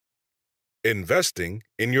Investing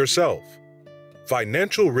in Yourself.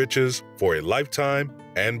 Financial Riches for a Lifetime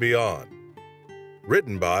and Beyond.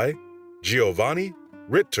 Written by Giovanni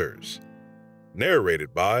Ritters.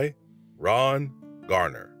 Narrated by Ron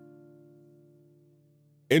Garner.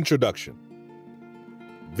 Introduction.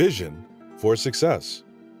 Vision for Success.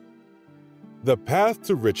 The path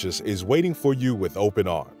to riches is waiting for you with open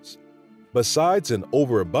arms. Besides an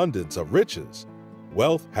overabundance of riches,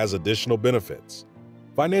 wealth has additional benefits: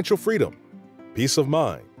 financial freedom, peace of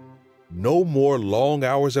mind, no more long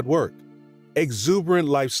hours at work, exuberant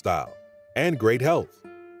lifestyle, and great health.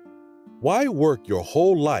 Why work your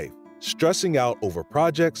whole life stressing out over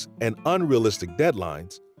projects and unrealistic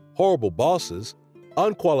deadlines, horrible bosses,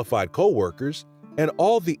 unqualified coworkers, and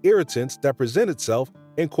all the irritants that present itself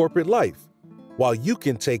in corporate life, while you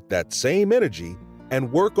can take that same energy and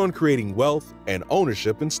work on creating wealth and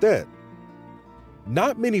ownership instead?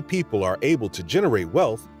 Not many people are able to generate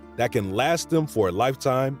wealth that can last them for a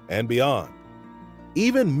lifetime and beyond.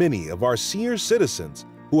 Even many of our senior citizens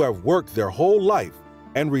who have worked their whole life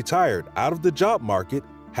and retired out of the job market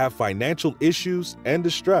have financial issues and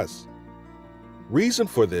distress. Reason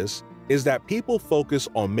for this is that people focus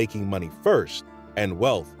on making money first and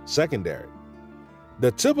wealth secondary.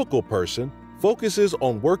 The typical person focuses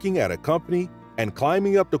on working at a company and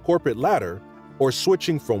climbing up the corporate ladder, or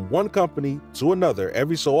switching from one company to another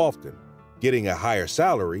every so often, getting a higher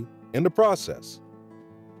salary in the process.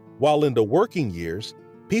 While in the working years,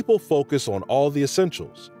 people focus on all the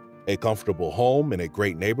essentials: a comfortable home in a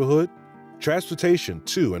great neighborhood, transportation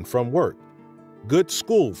to and from work, good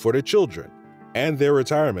school for their children, and their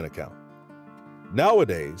retirement account.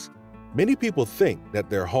 Nowadays, many people think that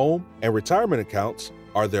their home and retirement accounts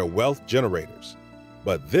are their wealth generators,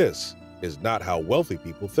 but this is not how wealthy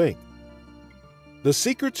people think. The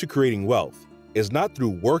secret to creating wealth is not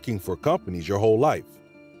through working for companies your whole life,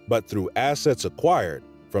 but through assets acquired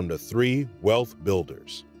from the three wealth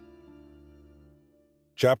builders.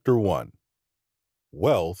 Chapter 1.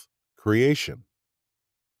 Wealth Creation.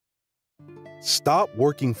 Stop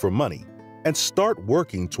working for money and start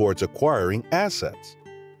working towards acquiring assets.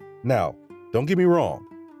 Now, don't get me wrong,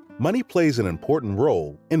 money plays an important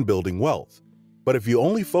role in building wealth, but if you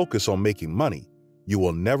only focus on making money, you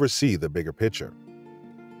will never see the bigger picture.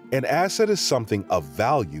 An asset is something of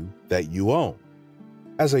value that you own.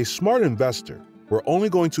 As a smart investor, we're only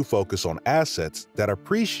going to focus on assets that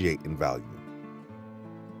appreciate in value.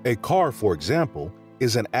 A car, for example,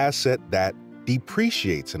 is an asset that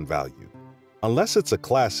depreciates in value, unless it's a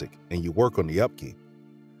classic and you work on the upkeep,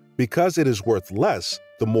 because it is worth less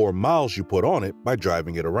the more miles you put on it by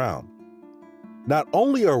driving it around. Not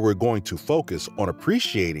only are we going to focus on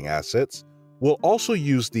appreciating assets, we'll also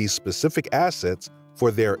use these specific assets for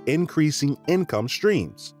their increasing income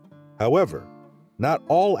streams. However, not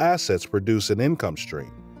all assets produce an income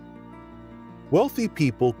stream. Wealthy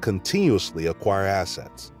people continuously acquire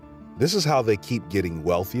assets. This is how they keep getting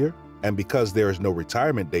wealthier, and because there is no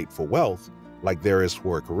retirement date for wealth, like there is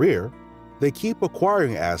for a career, they keep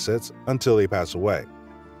acquiring assets until they pass away.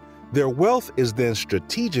 Their wealth is then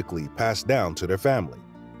strategically passed down to their family.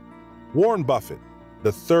 Warren Buffett,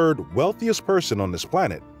 the third wealthiest person on this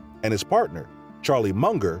planet, and his partner, Charlie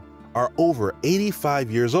Munger, are over 85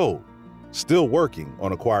 years old, still working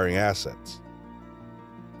on acquiring assets.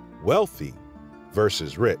 Wealthy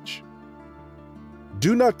versus rich.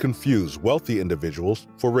 Do not confuse wealthy individuals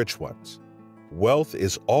for rich ones. Wealth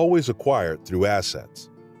is always acquired through assets.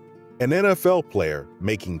 An NFL player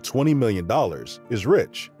making $20 million is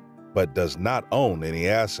rich, but does not own any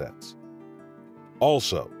assets.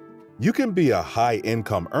 Also, you can be a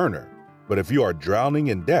high-income earner, but if you are drowning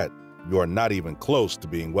in debt, you are not even close to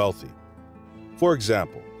being wealthy. For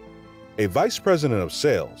example, a vice president of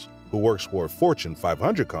sales who works for a Fortune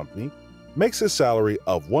 500 company makes a salary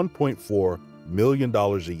of $1.4 million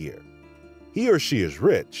a year. He or she is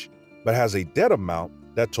rich, but has a debt amount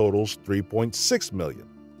that totals $3.6 million.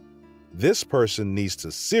 This person needs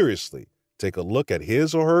to seriously take a look at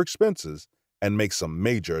his or her expenses and make some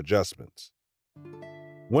major adjustments.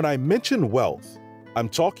 When I mention wealth, I'm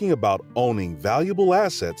talking about owning valuable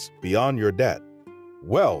assets beyond your debt.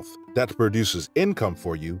 Wealth that produces income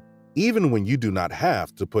for you even when you do not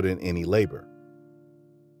have to put in any labor.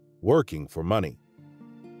 Working for money.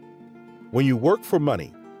 When you work for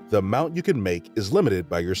money, the amount you can make is limited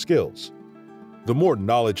by your skills. The more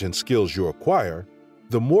knowledge and skills you acquire,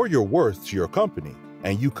 the more you're worth to your company,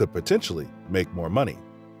 and you could potentially make more money.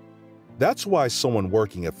 That's why someone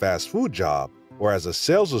working a fast food job or as a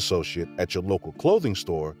sales associate at your local clothing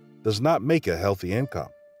store does not make a healthy income.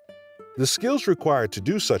 The skills required to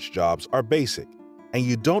do such jobs are basic, and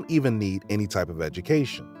you don't even need any type of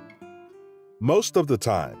education. Most of the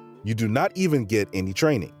time, you do not even get any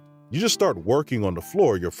training. You just start working on the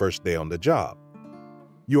floor your first day on the job.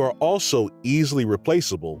 You are also easily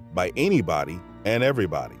replaceable by anybody and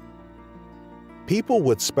everybody. People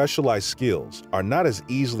with specialized skills are not as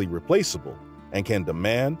easily replaceable and can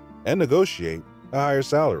demand and negotiate a higher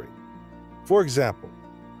salary. For example,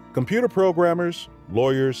 computer programmers,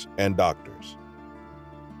 lawyers, and doctors.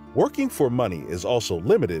 Working for money is also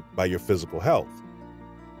limited by your physical health.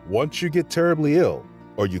 Once you get terribly ill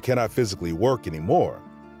or you cannot physically work anymore,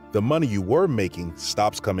 the money you were making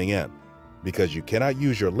stops coming in because you cannot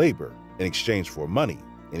use your labor in exchange for money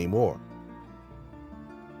anymore.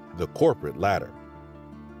 The corporate ladder.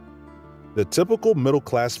 The typical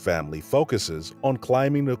middle-class family focuses on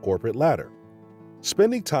climbing the corporate ladder,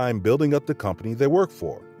 spending time building up the company they work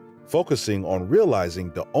for, focusing on realizing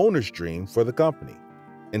the owner's dream for the company.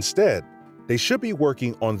 Instead, they should be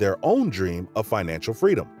working on their own dream of financial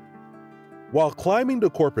freedom. While climbing the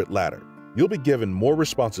corporate ladder, you'll be given more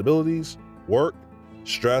responsibilities, work,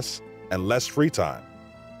 stress, and less free time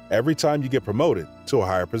every time you get promoted to a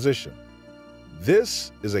higher position.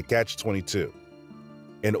 This is a catch-22.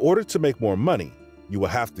 In order to make more money, you will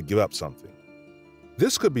have to give up something.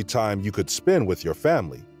 This could be time you could spend with your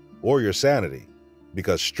family or your sanity,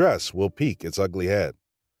 because stress will peek its ugly head.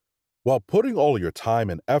 While putting all your time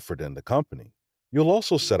and effort in the company, you'll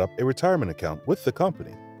also set up a retirement account with the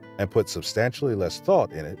company and put substantially less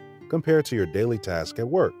thought in it compared to your daily task at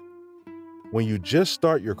work. When you just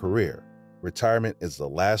start your career, retirement is the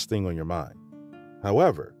last thing on your mind.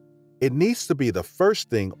 However, it needs to be the first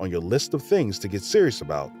thing on your list of things to get serious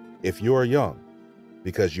about if you are young,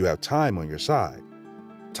 because you have time on your side,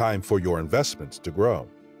 time for your investments to grow.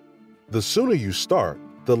 The sooner you start,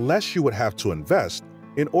 the less you would have to invest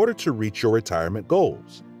in order to reach your retirement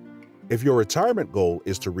goals. If your retirement goal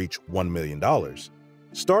is to reach $1 million,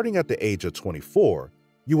 starting at the age of 24,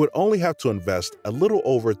 you would only have to invest a little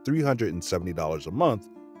over $370 a month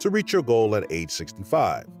to reach your goal at age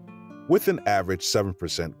 65, with an average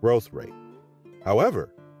 7% growth rate.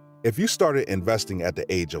 However, if you started investing at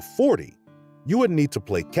the age of 40, you would need to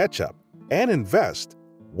play catch-up and invest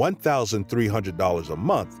 $1,300 a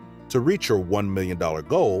month to reach your $1 million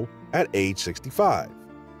goal at age 65.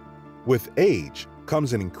 With age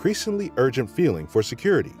comes an increasingly urgent feeling for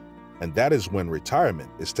security, and that is when retirement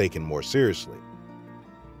is taken more seriously.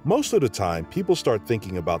 Most of the time, people start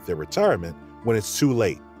thinking about their retirement when it's too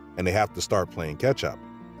late and they have to start playing catch-up.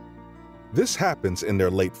 This happens in their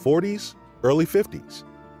late 40s, early 50s.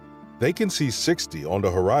 They can see 60 on the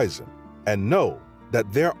horizon and know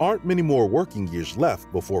that there aren't many more working years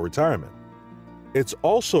left before retirement. It's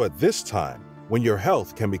also at this time when your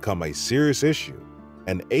health can become a serious issue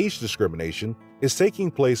and age discrimination is taking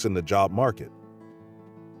place in the job market.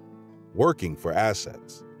 Working for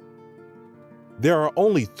assets. There are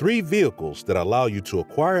only 3 vehicles that allow you to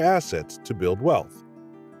acquire assets to build wealth: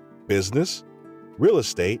 business, real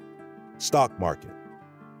estate, stock market.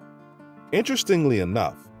 Interestingly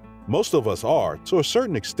enough, most of us are, to a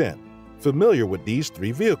certain extent, familiar with these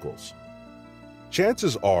 3 vehicles.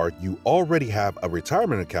 Chances are you already have a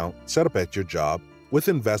retirement account set up at your job with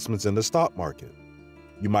investments in the stock market.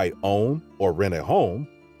 You might own or rent a home,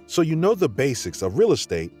 so you know the basics of real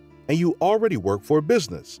estate, and you already work for a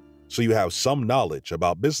business, so you have some knowledge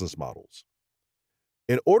about business models.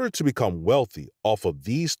 In order to become wealthy off of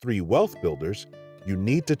these 3 wealth builders, you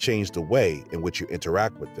need to change the way in which you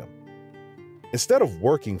interact with them. Instead of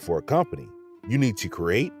working for a company, you need to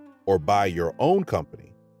create or buy your own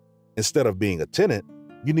company. Instead of being a tenant,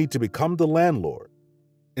 you need to become the landlord.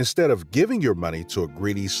 Instead of giving your money to a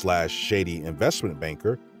greedy/shady investment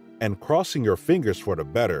banker and crossing your fingers for the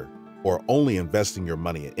better or only investing your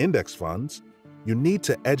money in index funds, you need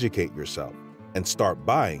to educate yourself and start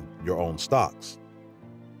buying your own stocks.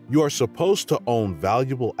 You are supposed to own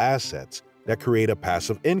valuable assets that create a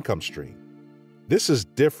passive income stream. This is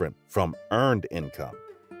different from earned income,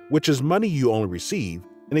 which is money you only receive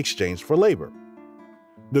in exchange for labor.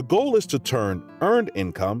 The goal is to turn earned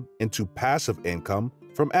income into passive income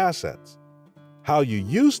from assets. How you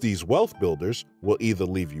use these wealth builders will either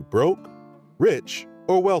leave you broke, rich,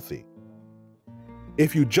 or wealthy.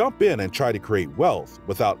 If you jump in and try to create wealth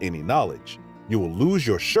without any knowledge, you will lose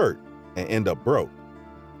your shirt and end up broke.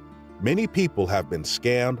 Many people have been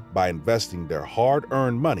scammed by investing their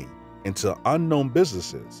hard-earned money into unknown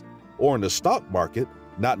businesses or in the stock market,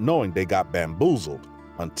 not knowing they got bamboozled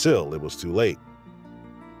until it was too late.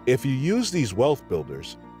 If you use these wealth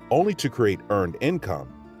builders only to create earned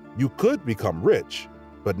income, you could become rich,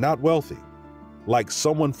 but not wealthy, like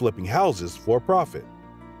someone flipping houses for a profit,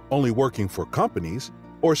 only working for companies,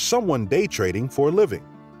 or someone day trading for a living.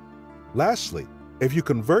 Lastly, if you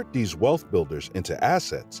convert these wealth builders into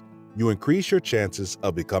assets, you increase your chances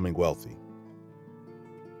of becoming wealthy.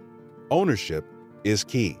 Ownership is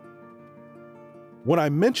key. When I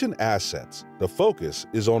mention assets, the focus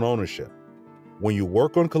is on ownership. When you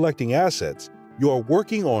work on collecting assets, you are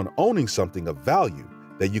working on owning something of value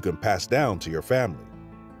that you can pass down to your family.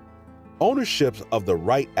 Ownership of the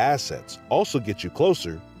right assets also gets you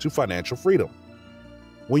closer to financial freedom.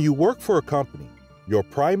 When you work for a company, your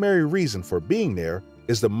primary reason for being there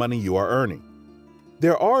is the money you are earning.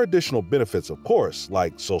 There are additional benefits, of course,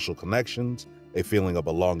 like social connections, a feeling of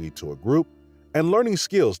belonging to a group, and learning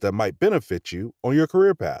skills that might benefit you on your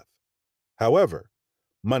career path. However,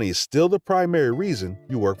 money is still the primary reason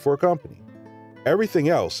you work for a company. Everything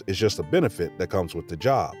else is just a benefit that comes with the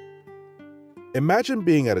job. Imagine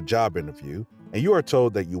being at a job interview and you are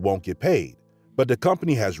told that you won't get paid, but the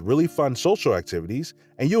company has really fun social activities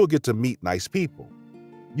and you will get to meet nice people.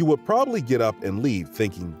 You would probably get up and leave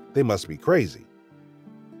thinking they must be crazy.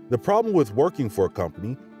 The problem with working for a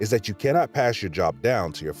company is that you cannot pass your job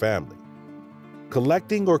down to your family.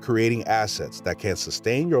 Collecting or creating assets that can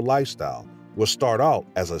sustain your lifestyle will start out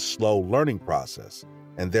as a slow learning process,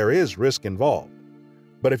 and there is risk involved.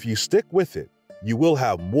 But if you stick with it, you will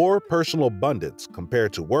have more personal abundance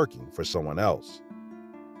compared to working for someone else.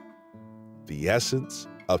 The essence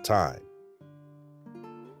of time.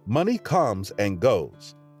 Money comes and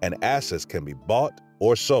goes, and assets can be bought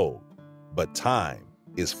or sold, but time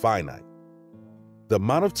is finite. The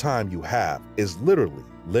amount of time you have is literally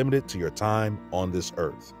limited to your time on this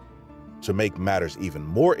earth. To make matters even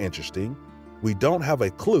more interesting, we don't have a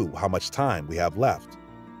clue how much time we have left.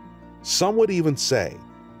 Some would even say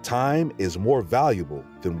time is more valuable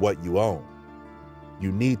than what you own.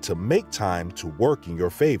 You need to make time to work in your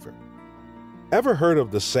favor. Ever heard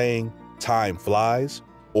of the saying, time flies,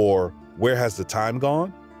 or where has the time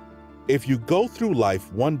gone? If you go through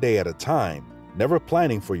life one day at a time, never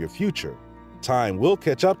planning for your future, time will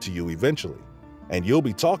catch up to you eventually, and you'll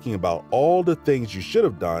be talking about all the things you should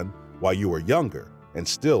have done while you were younger and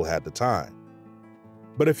still had the time.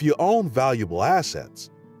 But if you own valuable assets,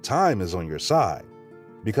 time is on your side,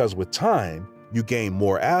 because with time, you gain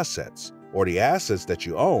more assets, or the assets that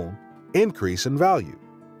you own increase in value.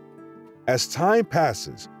 As time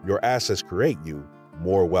passes, your assets create you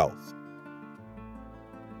more wealth.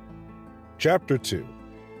 Chapter 2.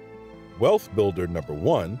 Wealth Builder Number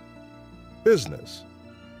 1, Business.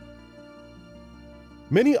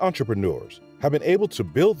 Many entrepreneurs have been able to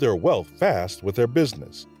build their wealth fast with their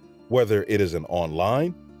business, whether it is an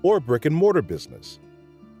online or brick-and-mortar business.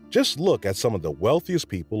 Just look at some of the wealthiest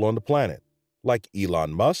people on the planet, like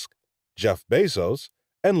Elon Musk, Jeff Bezos,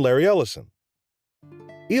 and Larry Ellison.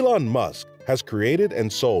 Elon Musk has created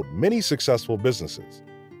and sold many successful businesses.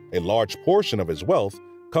 A large portion of his wealth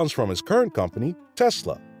comes from his current company,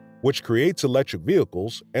 Tesla, which creates electric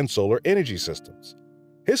vehicles and solar energy systems.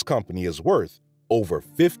 His company is worth over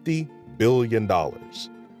 $50 billion.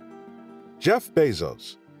 Jeff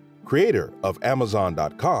Bezos, creator of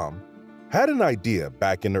Amazon.com, had an idea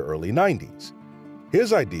back in the early 90s.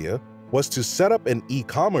 His idea was to set up an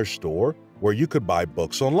e-commerce store where you could buy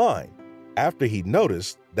books online, after he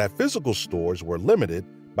noticed that physical stores were limited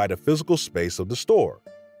by the physical space of the store.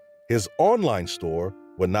 His online store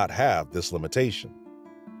would not have this limitation.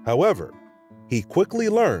 However, he quickly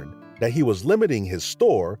learned that he was limiting his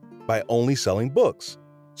store by only selling books,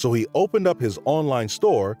 so he opened up his online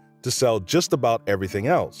store to sell just about everything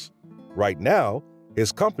else. Right now,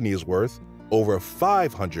 his company is worth over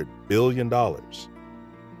 $500 billion.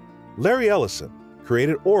 Larry Ellison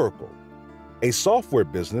created Oracle, a software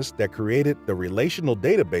business that created the relational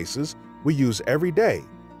databases we use every day,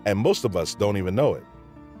 and most of us don't even know it,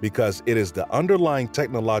 because it is the underlying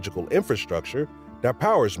technological infrastructure that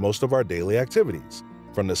powers most of our daily activities,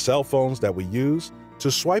 from the cell phones that we use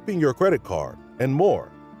to swiping your credit card and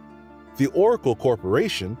more. The Oracle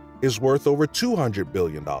Corporation is worth over $200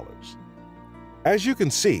 billion. As you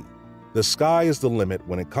can see, the sky is the limit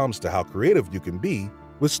when it comes to how creative you can be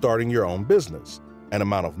with starting your own business and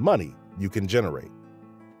amount of money you can generate.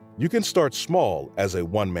 You can start small as a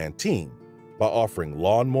one-man team by offering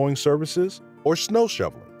lawn mowing services or snow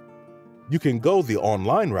shoveling. You can go the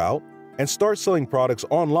online route and start selling products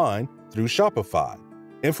online through Shopify,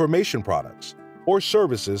 information products, or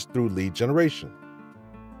services through lead generation.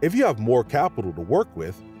 If you have more capital to work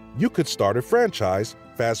with, you could start a franchise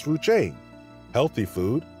fast food chain, healthy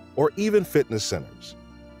food, or even fitness centers.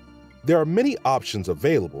 There are many options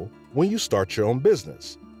available when you start your own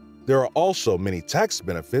business. There are also many tax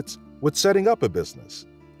benefits with setting up a business.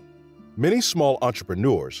 Many small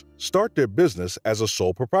entrepreneurs start their business as a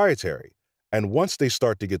sole proprietary, And once they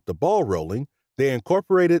start to get the ball rolling, they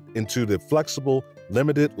incorporate it into the Flexible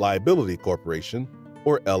Limited Liability Corporation,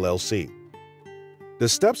 or LLC. The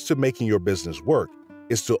steps to making your business work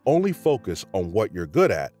is to only focus on what you're good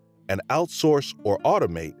at and outsource or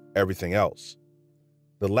automate everything else.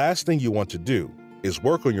 The last thing you want to do is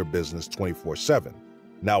work on your business 24/7,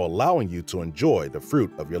 now allowing you to enjoy the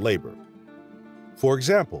fruit of your labor. For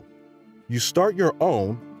example, you start your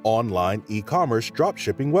own online e-commerce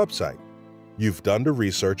dropshipping website. You've done the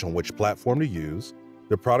research on which platform to use,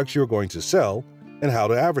 the products you're going to sell, and how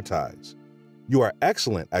to advertise. You are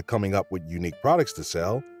excellent at coming up with unique products to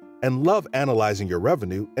sell and love analyzing your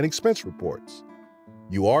revenue and expense reports.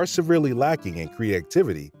 You are severely lacking in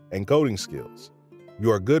creativity and coding skills.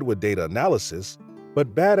 You are good with data analysis,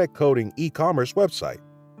 but bad at coding e-commerce website,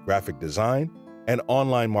 graphic design, and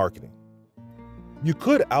online marketing. You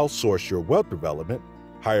could outsource your web development,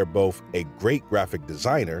 hire both a great graphic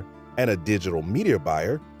designer and a digital media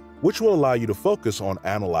buyer, which will allow you to focus on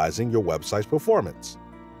analyzing your website's performance.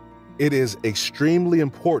 It is extremely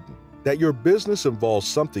important that your business involves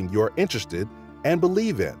something you're interested and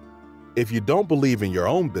believe in. If you don't believe in your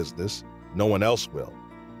own business, no one else will.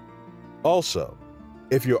 Also,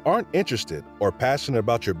 if you aren't interested or passionate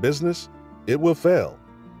about your business, it will fail.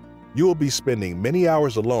 You will be spending many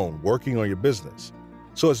hours alone working on your business,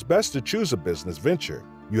 so it's best to choose a business venture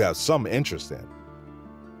you have some interest in.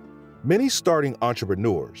 Many starting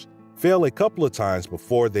entrepreneurs fail a couple of times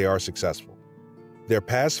before they are successful. Their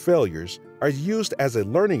past failures are used as a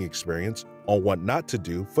learning experience on what not to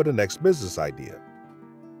do for the next business idea.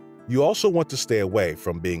 You also want to stay away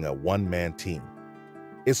from being a one-man team.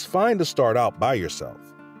 It's fine to start out by yourself,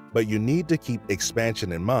 but you need to keep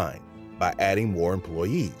expansion in mind by adding more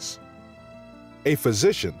employees. A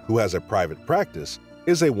physician who has a private practice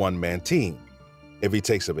is a one-man team. If he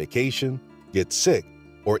takes a vacation, gets sick,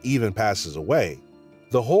 or even passes away,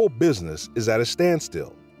 the whole business is at a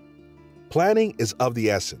standstill. Planning is of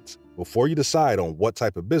the essence before you decide on what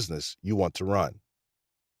type of business you want to run.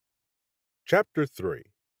 Chapter 3.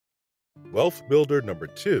 Wealth Builder Number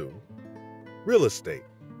 2, Real Estate.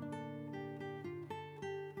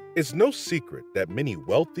 It's no secret that many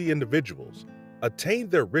wealthy individuals attain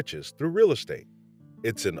their riches through real estate.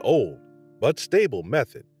 It's an old but stable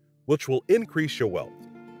method which will increase your wealth.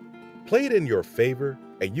 Play it in your favor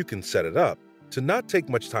and you can set it up to not take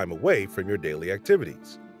much time away from your daily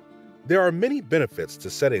activities. There are many benefits to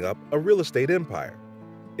setting up a real estate empire.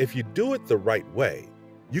 If you do it the right way,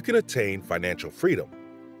 you can attain financial freedom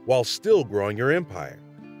while still growing your empire.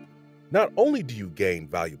 Not only do you gain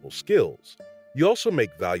valuable skills, you also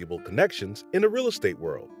make valuable connections in the real estate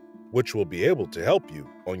world, which will be able to help you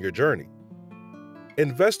on your journey.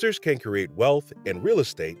 Investors can create wealth in real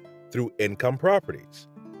estate through income properties.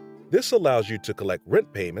 This allows you to collect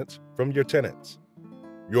rent payments from your tenants.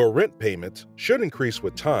 Your rent payments should increase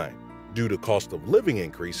with time due to cost of living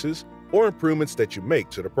increases or improvements that you make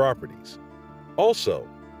to the properties. Also,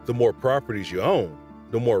 the more properties you own,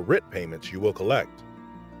 the more rent payments you will collect.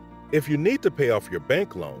 If you need to pay off your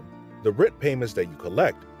bank loan, the rent payments that you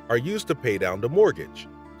collect are used to pay down the mortgage,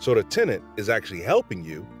 so the tenant is actually helping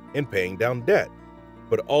you in paying down debt,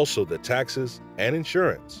 but also the taxes and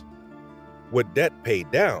insurance. With debt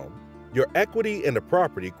paid down, your equity in the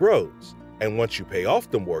property grows, and once you pay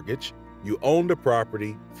off the mortgage, you own the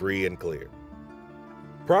property free and clear.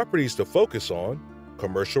 Properties to focus on: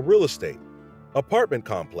 commercial real estate, apartment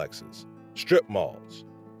complexes, strip malls,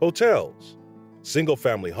 hotels,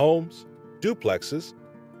 single-family homes, duplexes,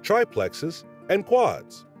 triplexes, and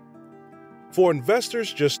quads. For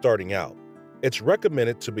investors just starting out, it's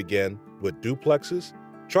recommended to begin with duplexes,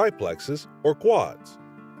 triplexes, or quads.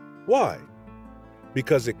 Why?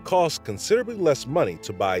 Because it costs considerably less money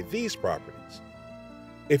to buy these properties.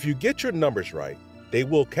 If you get your numbers right, they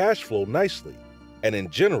will cash flow nicely, and in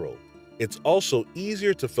general, it's also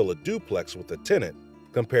easier to fill a duplex with a tenant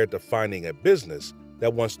compared to finding a business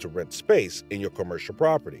that wants to rent space in your commercial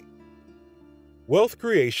property. Wealth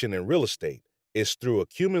creation in real estate is through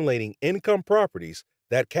accumulating income properties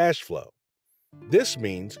that cash flow. This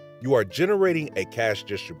means you are generating a cash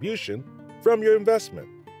distribution from your investment.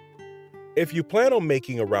 If you plan on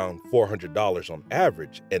making around $400 on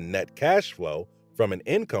average in net cash flow from an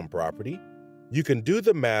income property, you can do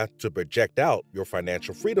the math to project out your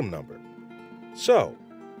financial freedom number. So,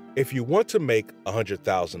 if you want to make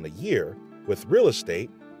 $100,000 a year with real estate,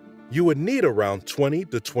 you would need around 20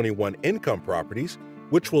 to 21 income properties,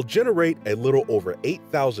 which will generate a little over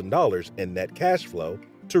 $8,000 in net cash flow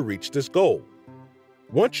to reach this goal.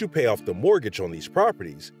 Once you pay off the mortgage on these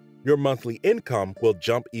properties, your monthly income will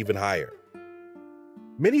jump even higher.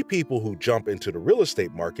 Many people who jump into the real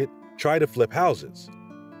estate market try to flip houses.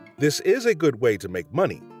 This is a good way to make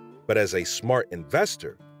money, but as a smart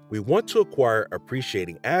investor, we want to acquire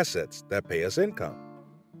appreciating assets that pay us income.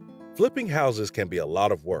 Flipping houses can be a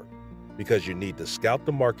lot of work because you need to scout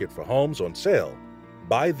the market for homes on sale,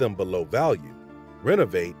 buy them below value,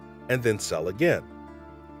 renovate, and then sell again.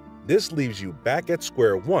 This leaves you back at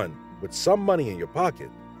square one with some money in your pocket,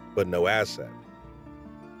 but no asset.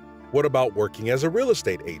 What about working as a real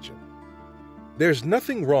estate agent? There's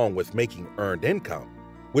nothing wrong with making earned income,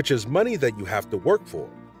 which is money that you have to work for,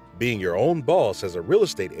 being your own boss as a real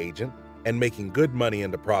estate agent and making good money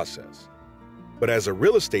in the process. But as a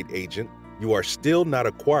real estate agent, you are still not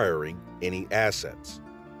acquiring any assets.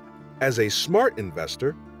 As a smart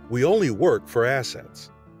investor, we only work for assets,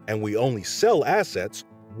 and we only sell assets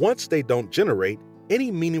once they don't generate any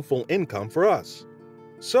meaningful income for us.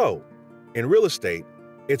 So, in real estate,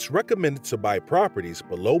 it's recommended to buy properties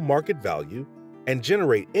below market value and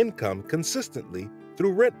generate income consistently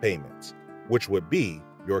through rent payments, which would be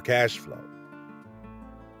your cash flow.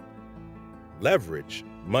 Leverage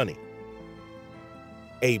money.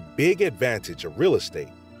 A big advantage of real estate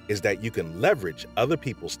is that you can leverage other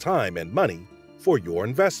people's time and money for your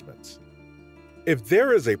investments. If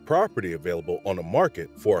there is a property available on the market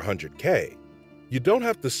for $100K, you don't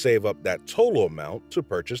have to save up that total amount to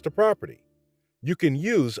purchase the property. You can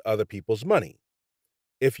use other people's money.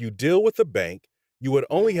 If you deal with a bank, you would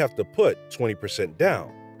only have to put 20%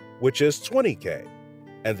 down, which is $20K,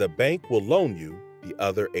 and the bank will loan you the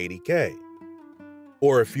other $80K.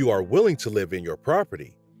 Or if you are willing to live in your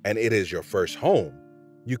property and it is your first home,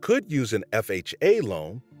 you could use an FHA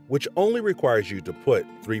loan, which only requires you to put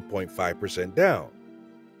 3.5% down.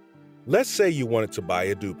 Let's say you wanted to buy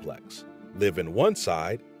a duplex, live in one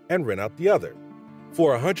side, and rent out the other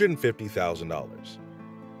for $150,000.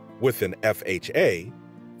 With an FHA,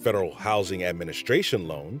 Federal Housing Administration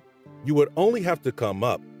loan, you would only have to come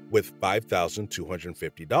up with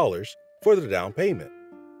 $5,250 for the down payment.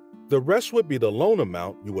 The rest would be the loan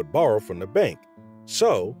amount you would borrow from the bank,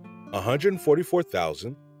 so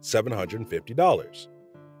 $144,750.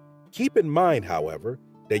 Keep in mind, however,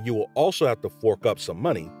 that you will also have to fork up some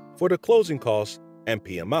money for the closing costs and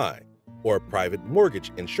PMI, or private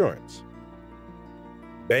mortgage insurance.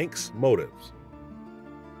 Bank's motives.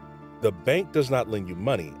 The bank does not lend you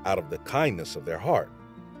money out of the kindness of their heart.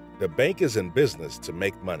 The bank is in business to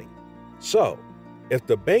make money. So, if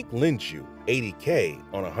the bank lends you $80K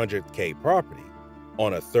on a $100K property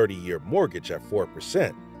on a 30-year mortgage at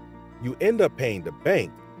 4%, you end up paying the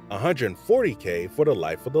bank $140K for the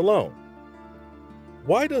life of the loan.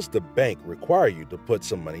 Why does the bank require you to put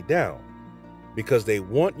some money down? Because they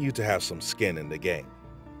want you to have some skin in the game.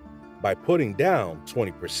 By putting down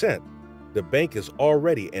 20%, the bank is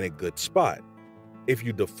already in a good spot. If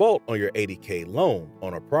you default on your $80K loan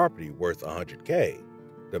on a property worth $100K,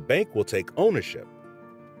 the bank will take ownership.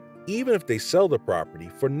 Even if they sell the property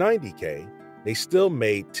for $90K, they still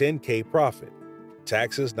made $10K profit,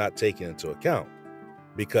 taxes not taken into account,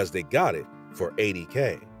 because they got it for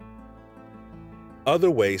 $80K. Other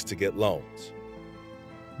ways to get loans.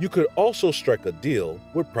 You could also strike a deal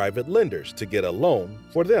with private lenders to get a loan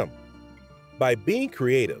for them. By being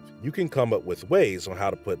creative, you can come up with ways on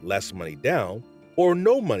how to put less money down or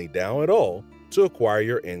no money down at all to acquire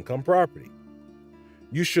your income property.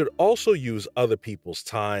 You should also use other people's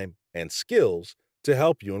time and skills to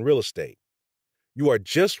help you in real estate. You are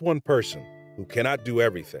just one person who cannot do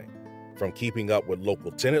everything, from keeping up with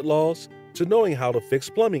local tenant laws to knowing how to fix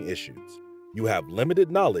plumbing issues. You have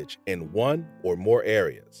limited knowledge in one or more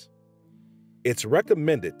areas. It's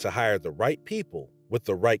recommended to hire the right people with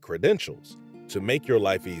the right credentials to make your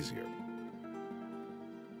life easier.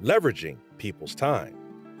 Leveraging people's time.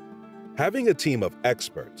 Having a team of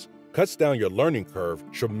experts cuts down your learning curve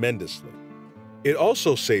tremendously. It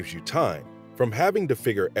also saves you time from having to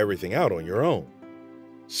figure everything out on your own.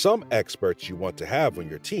 Some experts you want to have on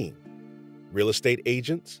your team: real estate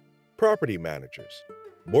agents, property managers,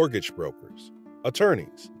 mortgage brokers,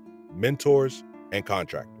 attorneys, mentors, and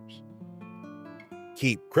contractors.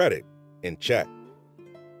 Keep credit in check.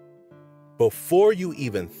 Before you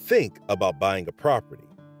even think about buying a property,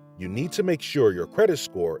 you need to make sure your credit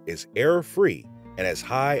score is error-free and as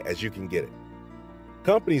high as you can get it.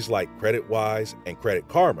 Companies like CreditWise and Credit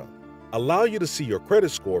Karma allow you to see your credit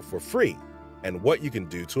score for free and what you can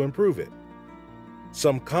do to improve it.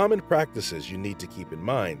 Some common practices you need to keep in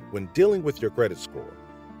mind when dealing with your credit score.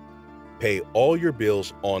 Pay all your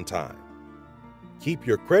bills on time. Keep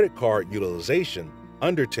your credit card utilization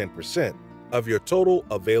under 10% of your total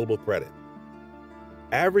available credit.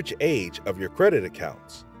 Average age of your credit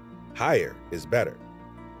accounts. Higher is better.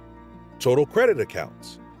 Total credit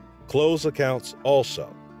accounts. Close accounts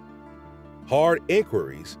also. Hard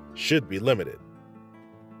inquiries should be limited.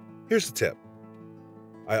 Here's the tip.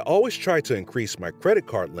 I always try to increase my credit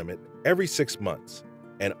card limit every 6 months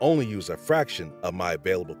and only use a fraction of my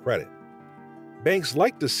available credit. Banks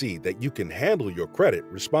like to see that you can handle your credit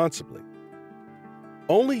responsibly.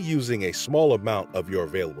 Only using a small amount of your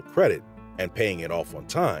available credit and paying it off on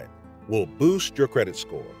time will boost your credit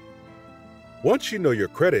score. Once you know your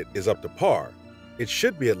credit is up to par, it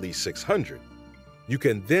should be at least 600. You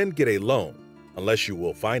can then get a loan unless you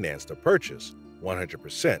will finance the purchase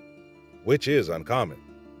 100%, which is uncommon.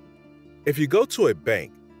 If you go to a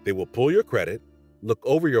bank, they will pull your credit, look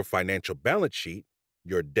over your financial balance sheet,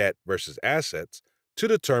 your debt versus assets, to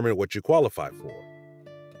determine what you qualify for.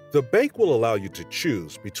 The bank will allow you to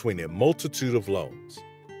choose between a multitude of loans: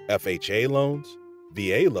 FHA loans,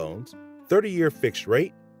 VA loans, 30-year fixed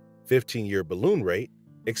rate, 15-year balloon rate,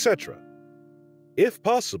 etc. If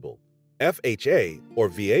possible, FHA or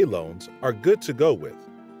VA loans are good to go with,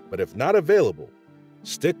 but if not available,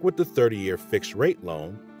 stick with the 30-year fixed rate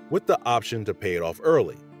loan with the option to pay it off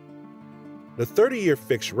early. The 30-year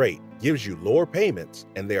fixed rate gives you lower payments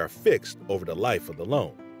and they are fixed over the life of the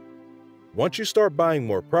loan. Once you start buying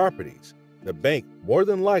more properties, the bank more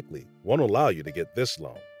than likely won't allow you to get this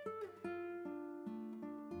loan.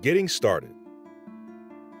 Getting started.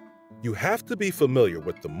 You have to be familiar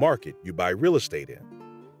with the market you buy real estate in.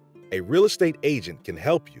 A real estate agent can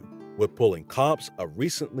help you with pulling comps of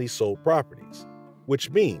recently sold properties, which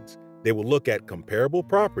means they will look at comparable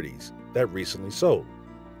properties that recently sold.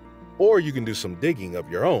 Or you can do some digging of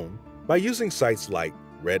your own by using sites like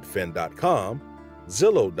Redfin.com,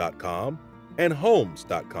 Zillow.com, and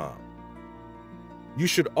Homes.com. You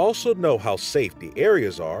should also know how safe the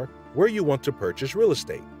areas are where you want to purchase real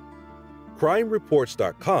estate.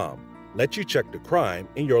 CrimeReports.com lets you check the crime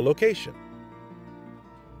in your location.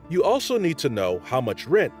 You also need to know how much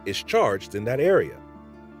rent is charged in that area.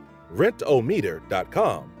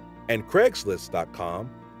 Rentometer.com and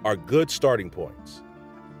Craigslist.com are good starting points.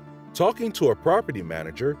 Talking to a property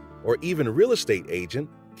manager or even a real estate agent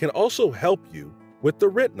can also help you with the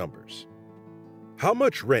rent numbers. How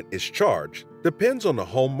much rent is charged depends on the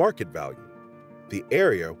home market value, the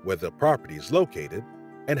area where the property is located,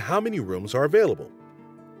 and how many rooms are available.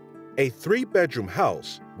 A 3-bedroom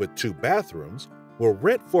house with 2 bathrooms will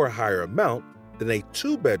rent for a higher amount than a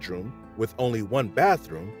 2-bedroom with only 1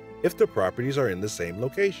 bathroom if the properties are in the same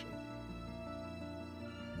location.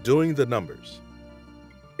 Doing the numbers.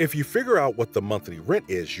 If you figure out what the monthly rent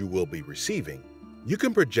is you will be receiving, you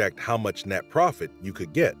can project how much net profit you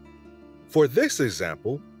could get. For this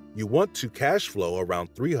example, you want to cash flow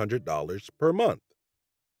around $300 per month.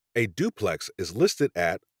 A duplex is listed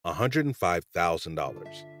at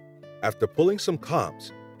 $105,000. After pulling some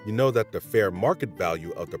comps, you know that the fair market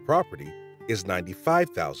value of the property is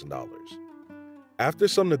 $95,000. After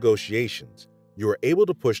some negotiations, you are able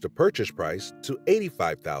to push the purchase price to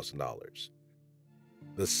 $85,000.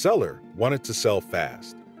 The seller wanted to sell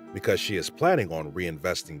fast because she is planning on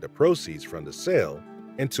reinvesting the proceeds from the sale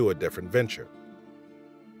into a different venture.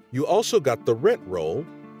 You also got the rent roll,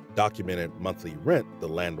 documented monthly rent the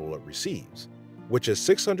landlord receives, which is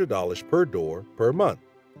 $600 per door per month.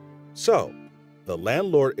 So, the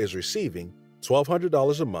landlord is receiving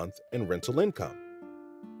 $1,200 a month in rental income.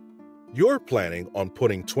 You're planning on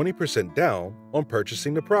putting 20% down on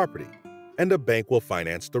purchasing the property, and the bank will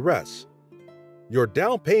finance the rest. Your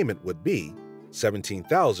down payment would be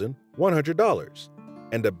 $17,100,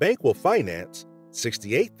 and the bank will finance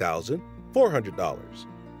 $68,400.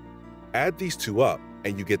 Add these two up,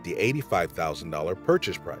 and you get the $85,000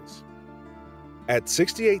 purchase price. At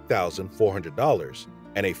 $68,400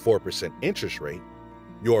 and a 4% interest rate,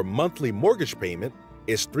 your monthly mortgage payment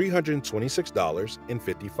is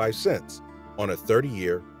 $326.55 on a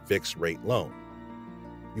 30-year fixed-rate loan.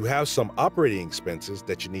 You have some operating expenses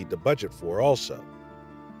that you need to budget for also: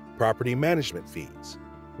 property management fees,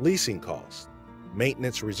 leasing costs,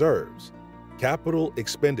 maintenance reserves, capital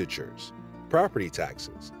expenditures, property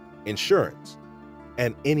taxes, insurance,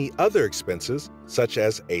 and any other expenses such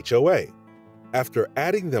as HOA. After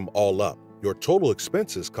adding them all up, your total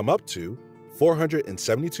expenses come up to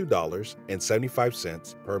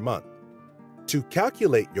 $472.75 per month. To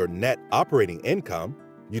calculate your net operating income,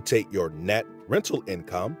 you take your net rental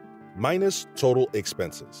income minus total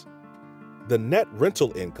expenses. The net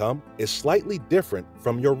rental income is slightly different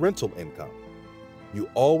from your rental income. You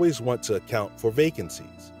always want to account for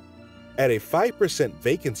vacancies. At a 5%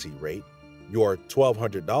 vacancy rate, your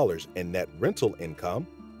 $1,200 in net rental income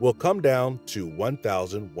will come down to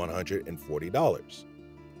 $1,140.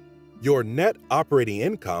 Your net operating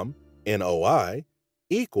income, NOI,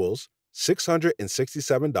 equals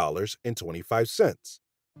 $667.25.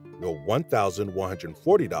 Your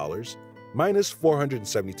 $1,140 minus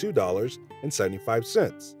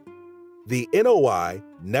 $472.75. The NOI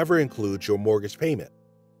never includes your mortgage payment.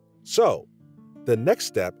 So, the next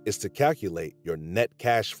step is to calculate your net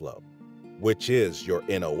cash flow, which is your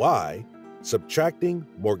NOI subtracting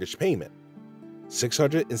mortgage payment,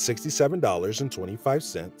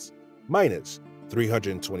 $667.25 minus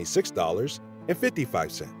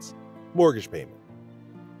 $326.55, mortgage payment.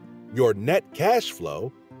 Your net cash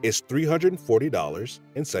flow is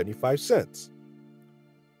 $340.75.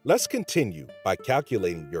 Let's continue by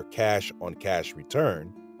calculating your cash-on-cash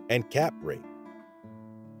return and cap rate.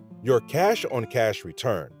 Your cash-on-cash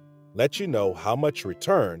return lets you know how much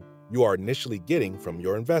return you are initially getting from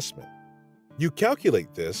your investment. You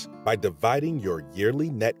calculate this by dividing your yearly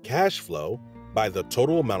net cash flow by the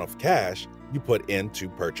total amount of cash you put in to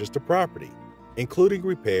purchase the property, including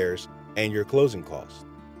repairs and your closing costs.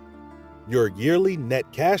 Your yearly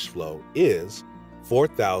net cash flow is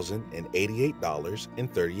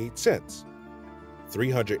 $4,088.38,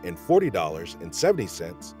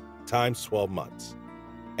 $340.70 times 12 months,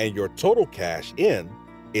 and your total cash in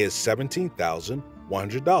is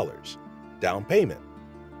 $17,100 down payment,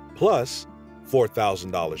 plus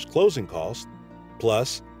 $4,000 closing cost,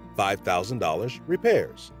 plus $5,000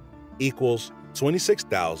 repairs, equals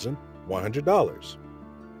 $26,100.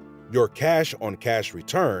 Your cash-on-cash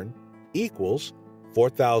return equals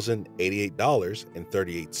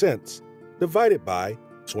 $4,088.38 divided by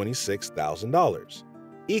 $26,000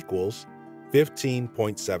 equals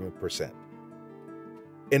 15.7%.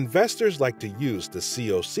 Investors like to use the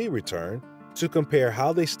COC return to compare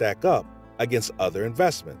how they stack up against other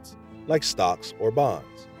investments, like stocks or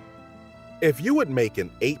bonds. If you would make an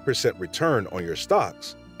 8% return on your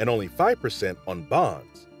stocks and only 5% on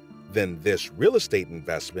bonds, then this real estate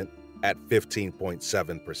investment at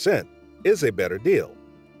 15.7% is a better deal.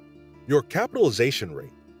 Your capitalization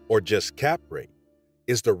rate, or just cap rate,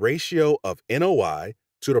 is the ratio of NOI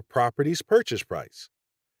to the property's purchase price.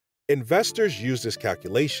 Investors use this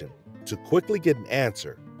calculation to quickly get an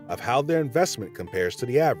answer of how their investment compares to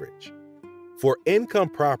the average. For income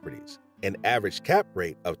properties, an average cap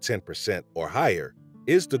rate of 10% or higher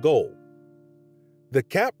is the goal. The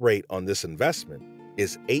cap rate on this investment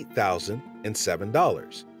is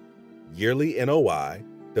 $8,007. Yearly NOI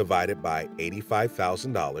divided by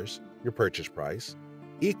 $85,000, your purchase price,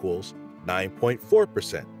 equals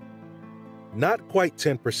 9.4%. Not quite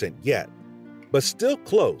 10% yet, but still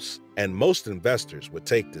close, and most investors would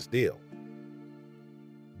take this deal.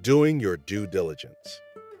 Doing your due diligence.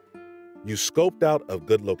 You scoped out a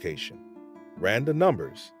good location, ran the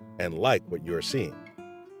numbers, and like what you are seeing.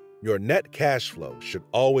 Your net cash flow should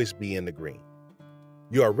always be in the green.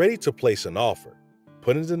 You are ready to place an offer,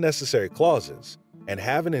 put in the necessary clauses, and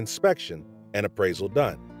have an inspection and appraisal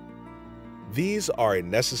done. These are a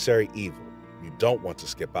necessary evil you don't want to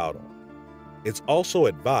skip out on. It's also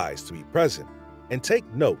advised to be present and take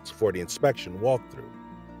notes for the inspection walkthrough.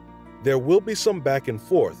 There will be some back and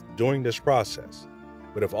forth during this process,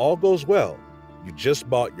 but if all goes well, you just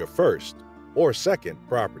bought your first or second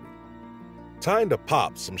property. Time to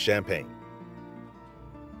pop some champagne.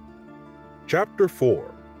 Chapter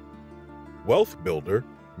 4. Wealth Builder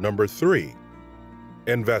number 3.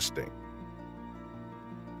 Investing.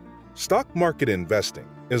 Stock market investing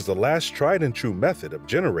is the last tried and true method of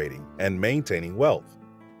generating and maintaining wealth.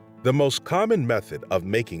 The most common method of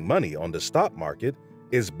making money on the stock market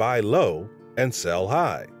is buy low and sell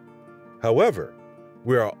high. However,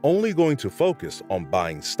 we are only going to focus on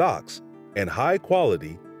buying stocks and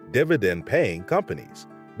high-quality, dividend-paying companies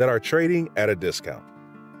that are trading at a discount.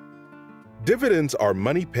 Dividends are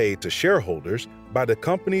money paid to shareholders by the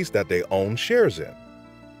companies that they own shares in.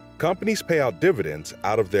 Companies pay out dividends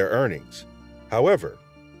out of their earnings. However,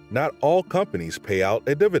 not all companies pay out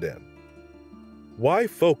a dividend. Why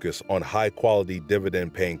focus on high-quality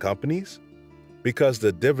dividend-paying companies? Because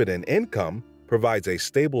the dividend income provides a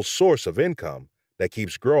stable source of income that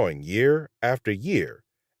keeps growing year after year,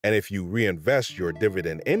 and if you reinvest your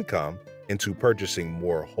dividend income into purchasing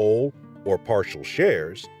more whole or partial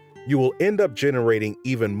shares, you will end up generating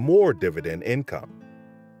even more dividend income.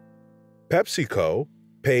 PepsiCo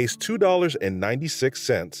pays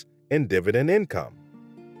 $2.96 in dividend income.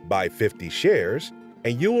 Buy 50 shares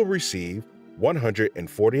and you will receive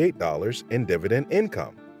 $148 in dividend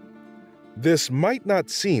income. This might not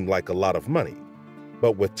seem like a lot of money,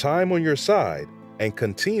 but with time on your side and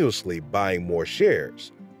continuously buying more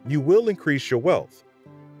shares, you will increase your wealth.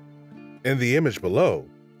 In the image below,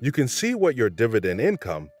 you can see what your dividend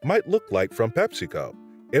income might look like from PepsiCo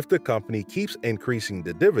if the company keeps increasing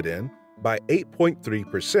the dividend by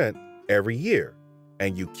 8.3% every year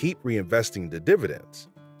and you keep reinvesting the dividends.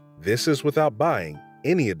 This is without buying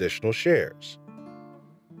any additional shares.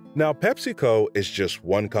 Now, PepsiCo is just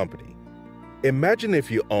one company. Imagine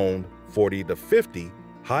if you owned 40 to 50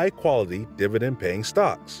 high-quality dividend-paying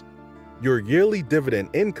stocks. Your yearly dividend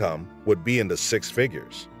income would be in the six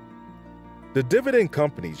figures. The dividend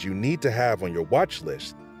companies you need to have on your watch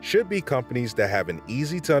list should be companies that have an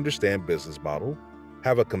easy-to-understand business model,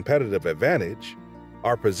 have a competitive advantage,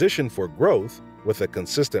 are positioned for growth with a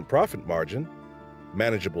consistent profit margin,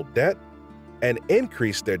 manageable debt, and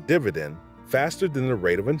increase their dividend faster than the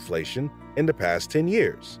rate of inflation in the past 10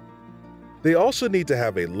 years. They also need to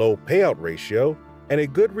have a low payout ratio and a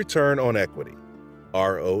good return on equity,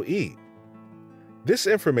 ROE. This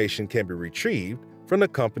information can be retrieved from the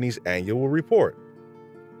company's annual report.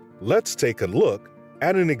 Let's take a look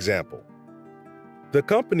at an example. The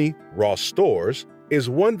company Ross Stores is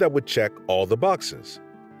one that would check all the boxes.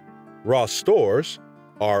 Ross Stores,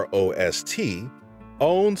 ROST,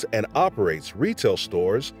 owns and operates retail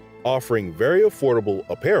stores offering very affordable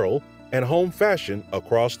apparel and home fashion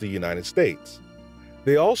across the United States.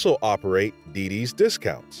 They also operate dd's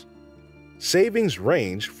DISCOUNTS. Savings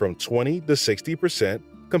range from 20 to 60%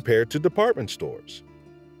 compared to department stores.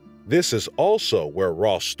 This is also where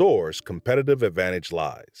Ross Stores' competitive advantage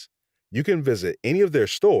lies. You can visit any of their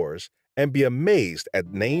stores and be amazed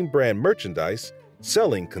at name brand merchandise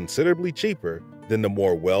selling considerably cheaper than the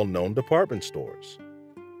more well-known department stores.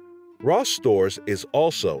 Ross Stores is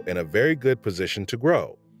also in a very good position to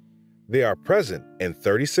grow. They are present in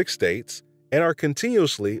 36 states and are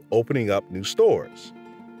continuously opening up new stores.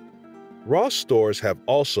 Ross Stores have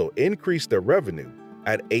also increased their revenue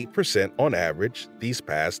at 8% on average these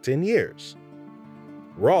past 10 years.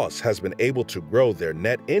 Ross has been able to grow their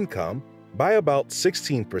net income by about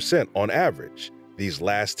 16% on average these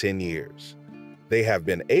last 10 years. They have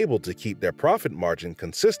been able to keep their profit margin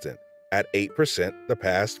consistent at 8% the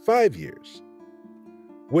past 5 years.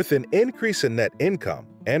 With an increase in net income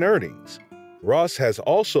and earnings, Ross has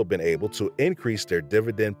also been able to increase their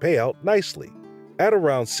dividend payout nicely at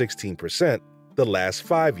around 16% the last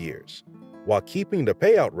 5 years, while keeping the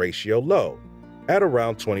payout ratio low at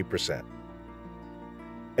around 20%.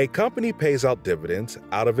 A company pays out dividends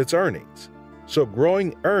out of its earnings, so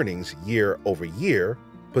growing earnings year over year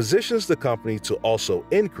positions the company to also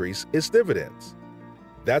increase its dividends.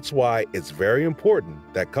 That's why it's very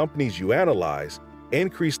important that companies you analyze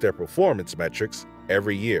increase their performance metrics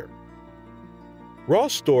every year.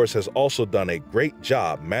 Ross Stores has also done a great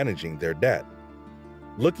job managing their debt.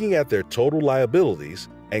 Looking at their total liabilities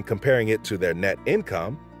and comparing it to their net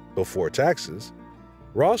income before taxes,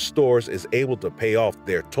 Ross Stores is able to pay off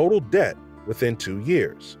their total debt within 2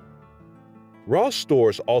 years. Ross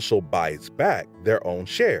Stores also buys back their own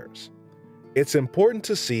shares. It's important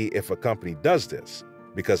to see if a company does this,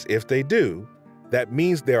 because if they do, that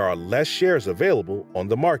means there are less shares available on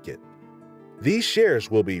the market. These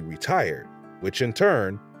shares will be retired, which in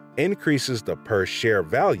turn increases the per share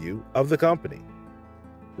value of the company.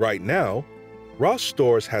 Right now, Ross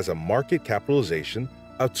Stores has a market capitalization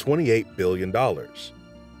of $28 billion.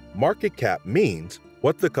 Market cap means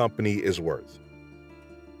what the company is worth.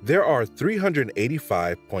 There are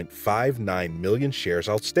 385.59 million shares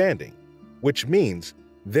outstanding, which means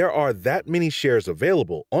there are that many shares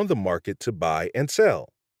available on the market to buy and sell.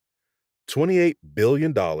 $28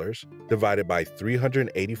 billion divided by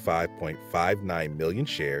 385.59 million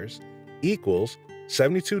shares equals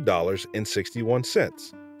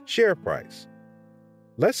 $72.61 share price.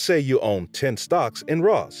 Let's say you own 10 stocks in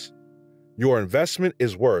Ross. Your investment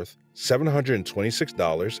is worth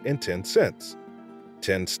 $726.10.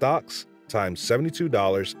 10 stocks times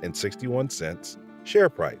 $72.61 share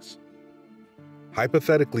price.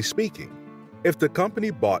 Hypothetically speaking, if the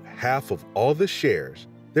company bought half of all the shares,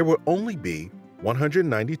 there would only be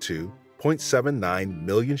 192.79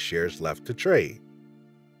 million shares left to trade.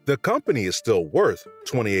 The company is still worth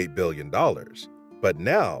 $28 billion, but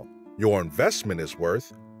now your investment is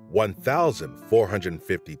worth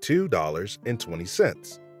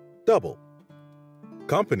 $1,452.20, double.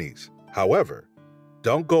 Companies, however,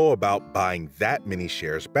 don't go about buying that many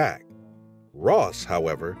shares back. Ross,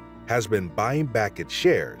 however, has been buying back its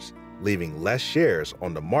shares, leaving less shares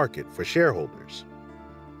on the market for shareholders.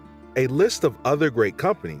 A list of other great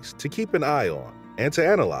companies to keep an eye on and to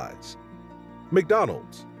analyze: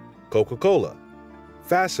 McDonald's, Coca-Cola,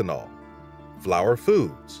 Fastenal, Flour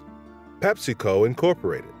Foods, PepsiCo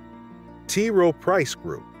Incorporated, T. Rowe Price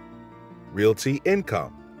Group, Realty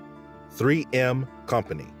Income, 3M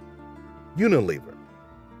Company, Unilever,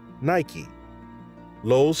 Nike,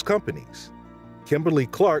 Lowe's Companies,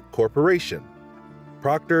 Kimberly-Clark Corporation,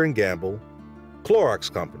 Procter & Gamble,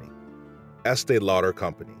 Clorox Company, Estee Lauder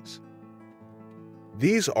Companies.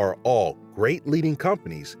 These are all great leading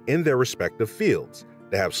companies in their respective fields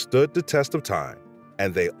that have stood the test of time,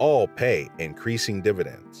 and they all pay increasing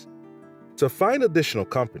dividends. To find additional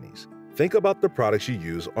companies, think about the products you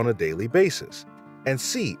use on a daily basis and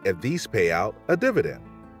see if these pay out a dividend.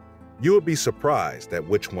 You will be surprised at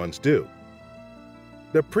which ones do.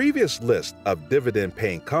 The previous list of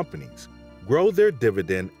dividend-paying companies grow their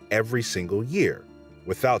dividend every single year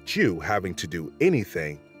without you having to do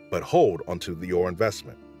anything but hold onto your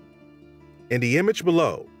investment. In the image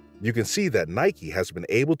below, you can see that Nike has been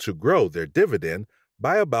able to grow their dividend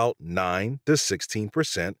by about 9 to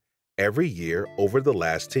 16% every year over the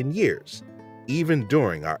last 10 years, even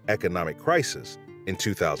during our economic crisis in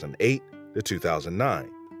 2008 to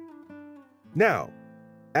 2009. Now,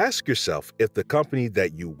 ask yourself if the company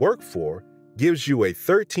that you work for gives you a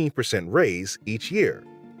 13% raise each year.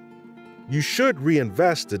 You should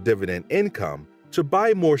reinvest the dividend income to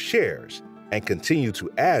buy more shares and continue to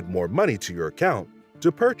add more money to your account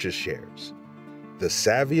to purchase shares. The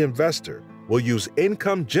savvy investor will use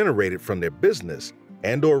income generated from their business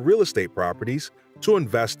and/or real estate properties to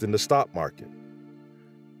invest in the stock market.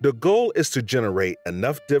 The goal is to generate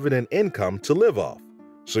enough dividend income to live off,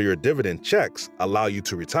 so your dividend checks allow you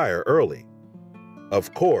to retire early.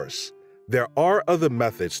 Of course, there are other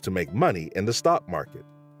methods to make money in the stock market,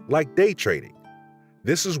 like day trading.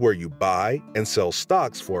 This is where you buy and sell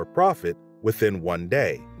stocks for a profit within one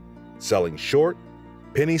day, selling short,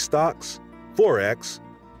 penny stocks, forex,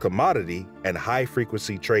 commodity, and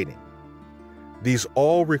high-frequency trading. These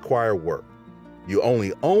all require work. You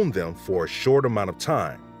only own them for a short amount of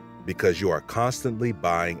time because you are constantly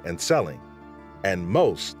buying and selling, and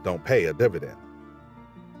most don't pay a dividend.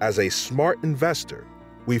 As a smart investor,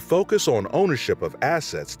 we focus on ownership of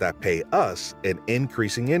assets that pay us an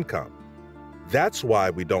increasing income. That's why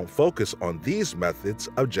we don't focus on these methods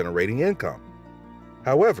of generating income.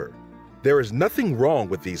 However, there is nothing wrong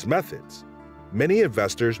with these methods. Many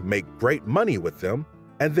investors make great money with them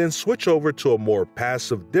and then switch over to a more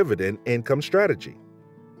passive dividend income strategy.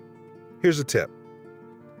 Here's a tip.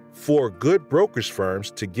 4 good brokerage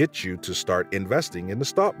firms to get you to start investing in the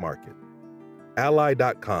stock market: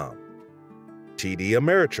 Ally.com, TD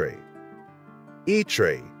Ameritrade,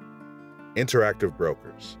 E-Trade, Interactive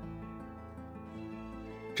Brokers.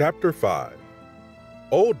 Chapter 5: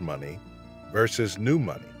 Old Money versus New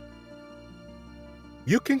Money.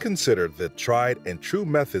 You can consider the tried and true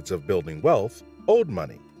methods of building wealth old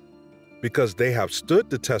money because they have stood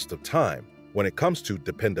the test of time when it comes to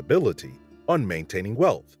dependability on maintaining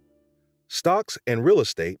wealth. Stocks and real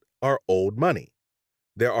estate are old money.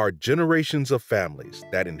 There are generations of families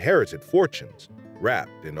that inherited fortunes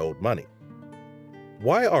wrapped in old money.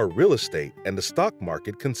 Why are real estate and the stock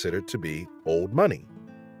market considered to be old money?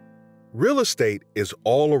 Real estate is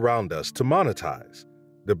all around us to monetize: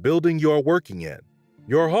 the building you are working in,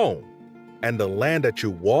 your home, and the land that you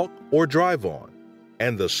walk or drive on,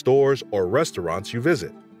 and the stores or restaurants you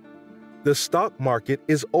visit. The stock market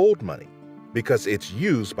is old money because it's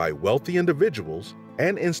used by wealthy individuals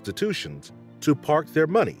and institutions to park their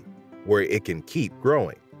money where it can keep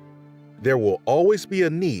growing. There will always be a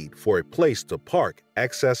need for a place to park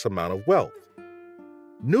excess amount of wealth.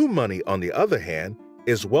 New money, on the other hand,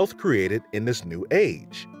 is wealth created in this new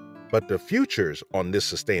age, but the futures on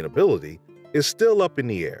this sustainability is still up in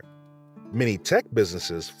the air. Many tech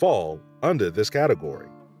businesses fall under this category.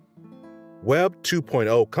 Web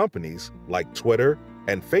 2.0 companies like Twitter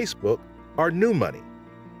and Facebook are new money.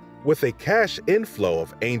 With a cash inflow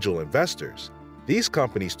of angel investors, these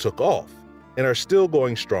companies took off and are still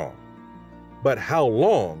going strong. But how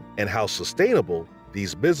long and how sustainable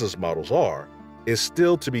these business models are is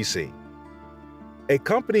still to be seen. A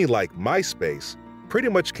company like MySpace pretty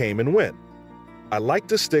much came and went. I like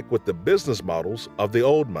to stick with the business models of the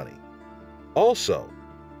old money. Also,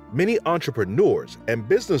 many entrepreneurs and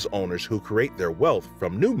business owners who create their wealth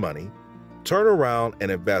from new money turn around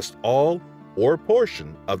and invest all or a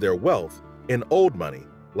portion of their wealth in old money,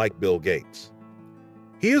 like Bill Gates.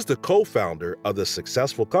 He is the co-founder of the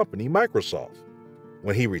successful company Microsoft.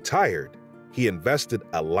 When he retired, he invested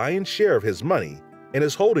a lion's share of his money in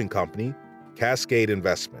his holding company, Cascade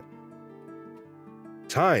Investment.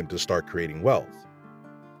 Time to start creating wealth.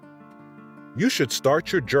 You should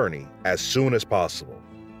start your journey as soon as possible.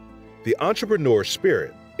 The entrepreneur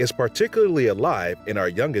spirit is particularly alive in our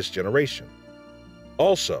youngest generation.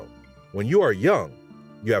 Also, when you are young,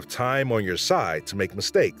 you have time on your side to make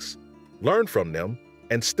mistakes, learn from them,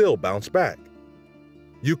 and still bounce back.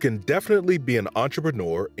 You can definitely be an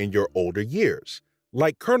entrepreneur in your older years,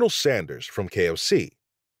 like Colonel Sanders from KFC.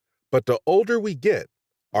 But the older we get,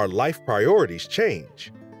 our life priorities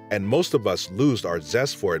change, and most of us lose our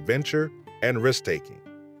zest for adventure and risk-taking.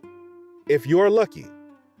 If you are lucky,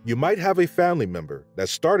 you might have a family member that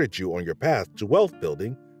started you on your path to wealth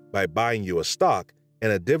building by buying you a stock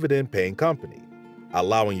in a dividend-paying company,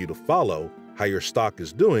 allowing you to follow how your stock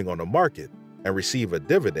is doing on the market and receive a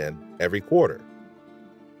dividend every quarter.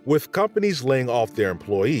 With companies laying off their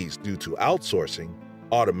employees due to outsourcing,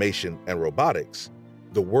 automation, and robotics,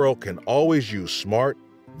 the world can always use smart,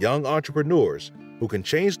 young entrepreneurs who can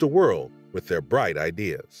change the world with their bright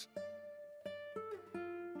ideas.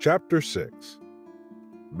 Chapter 6: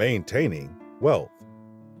 Maintaining Wealth.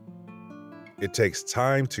 It takes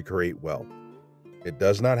time to create wealth. It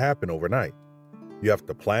does not happen overnight. You have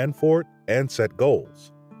to plan for it and set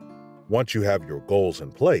goals. Once you have your goals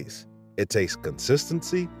in place, it takes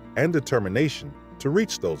consistency and determination to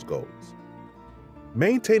reach those goals.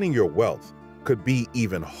 Maintaining your wealth could be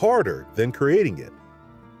even harder than creating it.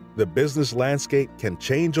 The business landscape can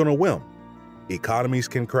change on a whim. Economies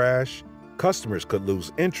can crash, customers could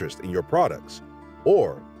lose interest in your products,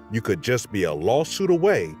 or you could just be a lawsuit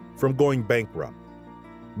away from going bankrupt.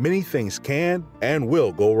 Many things can and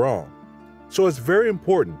will go wrong, so it's very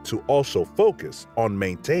important to also focus on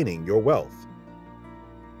maintaining your wealth.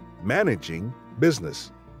 Managing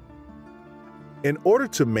business. In order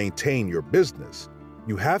to maintain your business,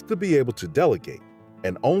 you have to be able to delegate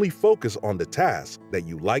and only focus on the tasks that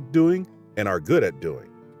you like doing and are good at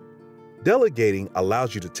doing. Delegating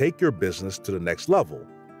allows you to take your business to the next level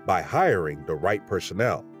by hiring the right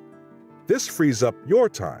personnel. This frees up your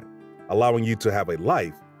time, allowing you to have a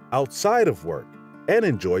life outside of work and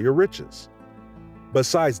enjoy your riches.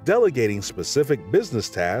 Besides delegating specific business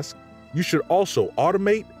tasks, you should also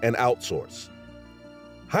automate and outsource.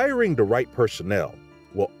 Hiring the right personnel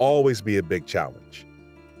will always be a big challenge.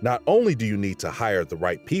 Not only do you need to hire the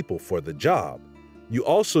right people for the job, you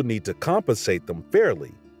also need to compensate them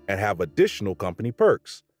fairly and have additional company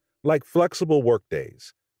perks, like flexible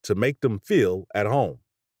workdays, to make them feel at home.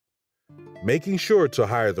 Making sure to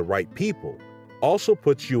hire the right people also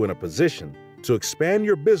puts you in a position to expand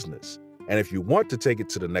your business, and if you want to take it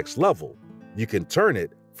to the next level, you can turn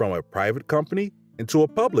it from a private company into a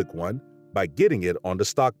public one by getting it on the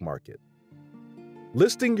stock market.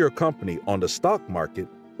 Listing your company on the stock market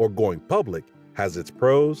or going public has its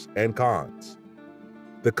pros and cons.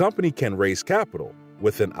 The company can raise capital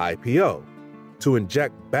with an IPO to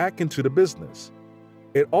inject back into the business.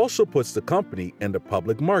 It also puts the company in the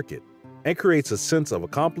public market and creates a sense of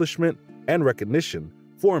accomplishment and recognition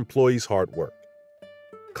for employees' hard work.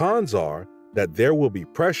 Cons are that there will be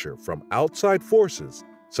pressure from outside forces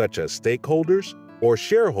such as stakeholders or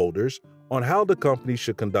shareholders on how the company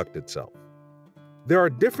should conduct itself. There are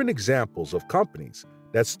different examples of companies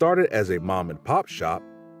that started as a mom-and-pop shop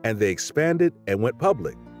and they expanded and went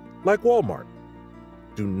public, like Walmart.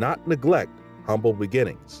 Do not neglect humble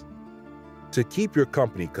beginnings. To keep your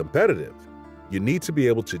company competitive, you need to be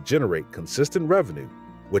able to generate consistent revenue,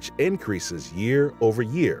 which increases year over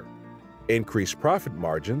year, increase profit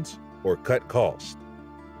margins, or cut costs.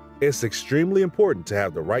 It's extremely important to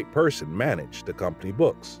have the right person manage the company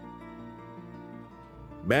books.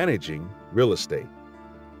 Managing real estate.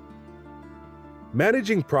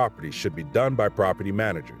 Managing property should be done by property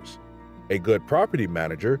managers. A good property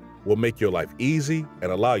manager will make your life easy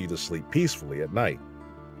and allow you to sleep peacefully at night.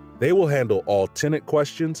 They will handle all tenant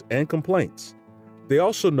questions and complaints. They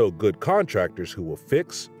also know good contractors who will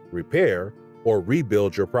fix, repair, or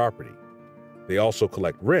rebuild your property. They also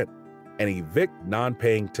collect rent and evict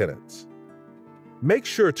non-paying tenants. Make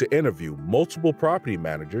sure to interview multiple property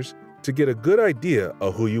managers to get a good idea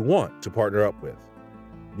of who you want to partner up with.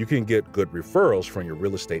 You can get good referrals from your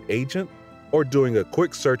real estate agent or doing a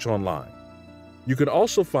quick search online. You can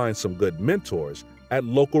also find some good mentors at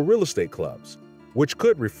local real estate clubs, which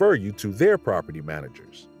could refer you to their property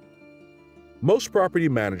managers. Most property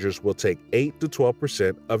managers will take 8 to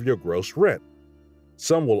 12% of your gross rent.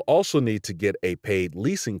 Some will also need to get a paid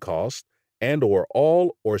leasing cost and/or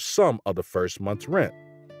all or some of the first month's rent.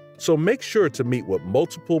 So make sure to meet with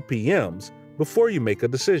multiple PMs before you make a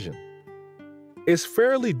decision. It's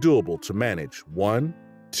fairly doable to manage 1,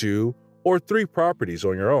 2, or 3 properties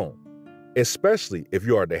on your own, especially if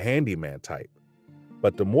you are the handyman type.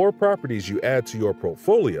 But the more properties you add to your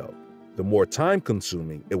portfolio, the more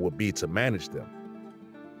time-consuming it will be to manage them.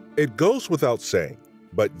 It goes without saying,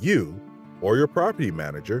 but you, or your property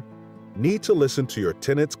manager, need to listen to your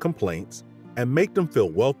tenants' complaints and make them feel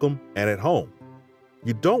welcome and at home.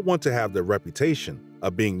 You don't want to have the reputation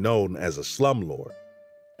of being known as a slumlord.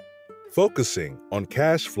 Focusing on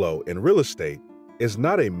cash flow in real estate is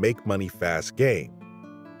not a make money fast game.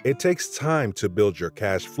 It takes time to build your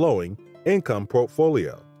cash flowing income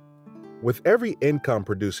portfolio. With every income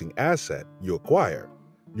producing asset you acquire,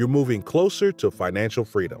 you're moving closer to financial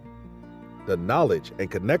freedom. The knowledge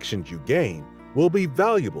and connections you gain will be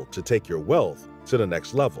valuable to take your wealth to the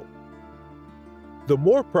next level. The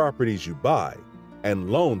more properties you buy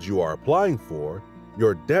and loans you are applying for,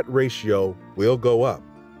 your debt ratio will go up.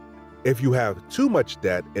 If you have too much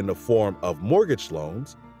debt in the form of mortgage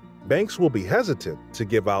loans, banks will be hesitant to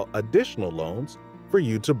give out additional loans for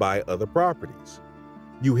you to buy other properties.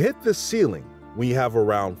 You hit the ceiling when you have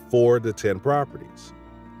around 4 to 10 properties.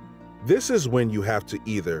 This is when you have to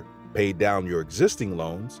either pay down your existing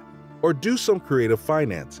loans or do some creative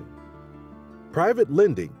financing. Private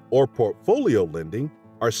lending or portfolio lending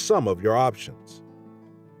are some of your options.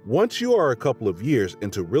 Once you are a couple of years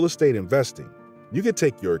into real estate investing, you can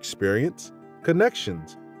take your experience,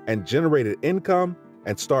 connections, and generated income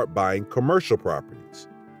and start buying commercial properties,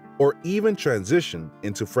 or even transition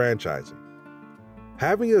into franchising.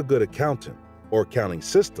 Having a good accountant or accounting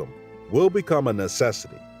system will become a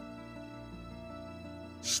necessity.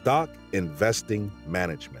 Stock investing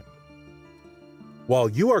management. While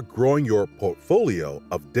you are growing your portfolio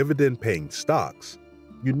of dividend-paying stocks,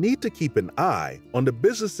 you need to keep an eye on the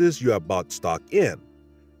businesses you have bought stock in,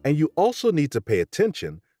 and you also need to pay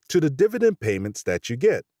attention to the dividend payments that you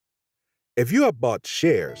get. If you have bought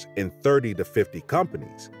shares in 30 to 50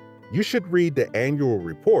 companies, you should read the annual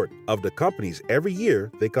report of the companies every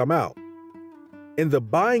year they come out. In the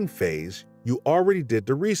buying phase, you already did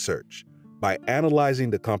the research by analyzing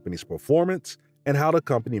the company's performance and how the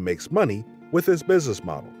company makes money with its business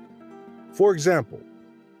model. For example,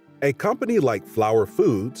 a company like Flower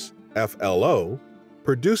Foods, FLO,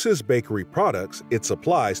 produces bakery products it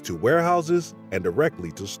supplies to warehouses and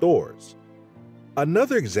directly to stores.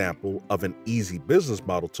 Another example of an easy business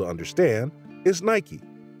model to understand is Nike.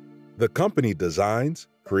 The company designs,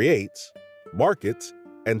 creates, markets,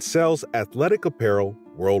 and sells athletic apparel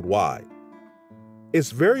worldwide. It's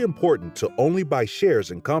very important to only buy shares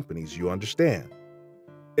in companies you understand.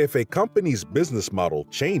 If a company's business model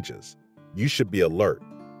changes, you should be alert,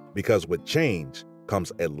 because with change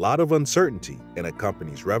comes a lot of uncertainty in a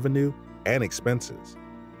company's revenue and expenses.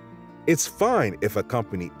 It's fine if a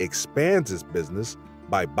company expands its business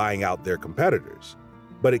by buying out their competitors,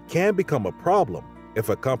 but it can become a problem if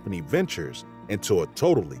a company ventures into a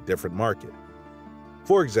totally different market.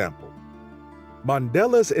 For example,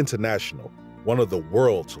 Mondelez International, one of the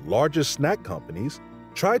world's largest snack companies,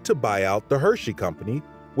 tried to buy out the Hershey Company,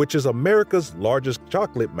 which is America's largest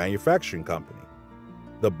chocolate manufacturing company.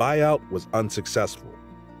 The buyout was unsuccessful,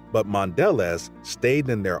 but Mondelez stayed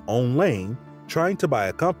in their own lane, trying to buy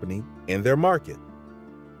a company in their market.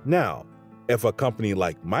 Now, if a company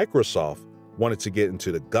like Microsoft wanted to get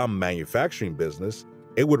into the gum manufacturing business,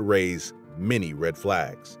 it would raise many red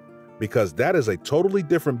flags, because that is a totally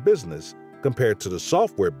different business compared to the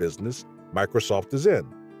software business Microsoft is in.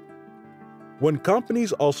 When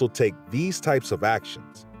companies also take these types of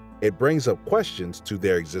actions, it brings up questions to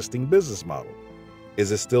their existing business model. Is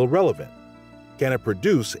it still relevant? Can it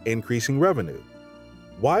produce increasing revenue?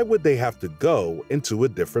 Why would they have to go into a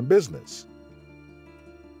different business?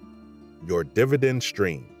 Your dividend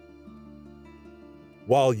stream.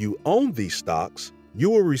 While you own these stocks, you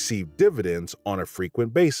will receive dividends on a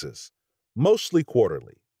frequent basis, mostly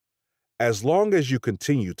quarterly. As long as you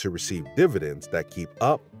continue to receive dividends that keep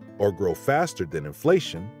up or grow faster than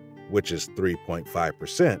inflation, which is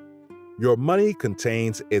 3.5%, your money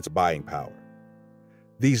contains its buying power.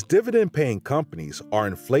 These dividend-paying companies are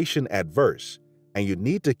inflation adverse, and you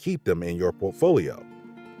need to keep them in your portfolio.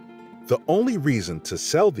 The only reason to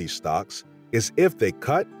sell these stocks is if they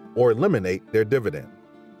cut or eliminate their dividend.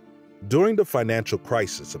 During the financial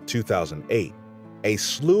crisis of 2008, a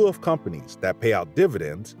slew of companies that pay out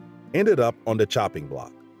dividends ended up on the chopping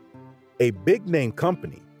block. A big-name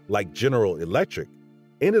company like General Electric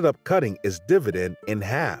ended up cutting its dividend in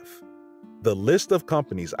half. The list of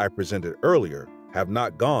companies I presented earlier have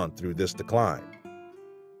not gone through this decline.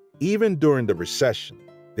 Even during the recession,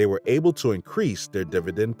 they were able to increase their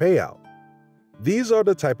dividend payout. These are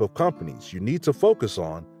the type of companies you need to focus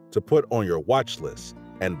on to put on your watch list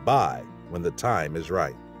and buy when the time is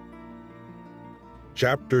right.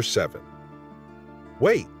 Chapter 7.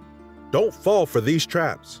 Wait, don't fall for these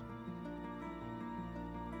traps.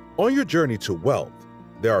 On your journey to wealth,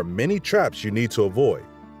 there are many traps you need to avoid.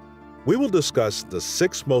 We will discuss the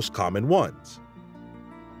 6 most common ones.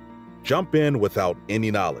 Jump in without any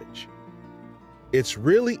knowledge. It's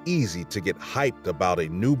really easy to get hyped about a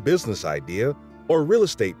new business idea or real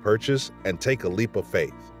estate purchase and take a leap of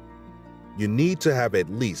faith. You need to have at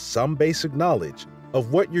least some basic knowledge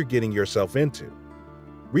of what you're getting yourself into.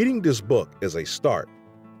 Reading this book is a start,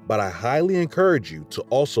 but I highly encourage you to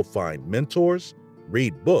also find mentors,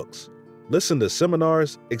 read books, listen to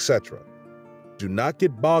seminars, etc. Do not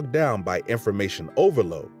get bogged down by information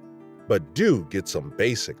overload, but do get some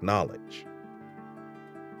basic knowledge.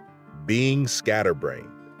 Being scatterbrained.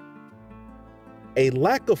 A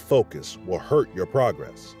lack of focus will hurt your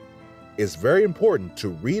progress. It's very important to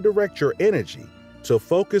redirect your energy to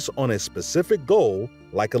focus on a specific goal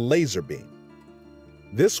like a laser beam.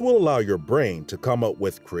 This will allow your brain to come up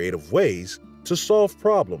with creative ways to solve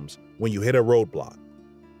problems when you hit a roadblock.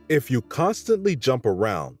 If you constantly jump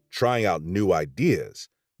around trying out new ideas,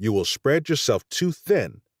 you will spread yourself too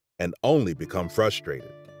thin and only become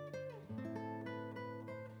frustrated.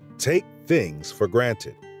 Take things for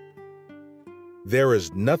granted. There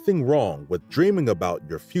is nothing wrong with dreaming about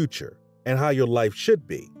your future and how your life should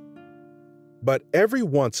be. But every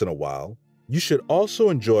once in a while, you should also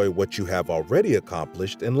enjoy what you have already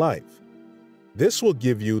accomplished in life. This will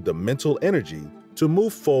give you the mental energy to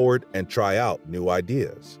move forward and try out new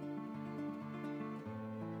ideas.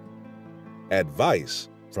 Advice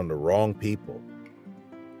from the wrong people.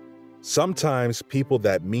 Sometimes people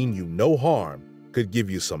that mean you no harm could give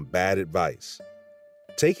you some bad advice.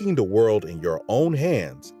 Taking the world in your own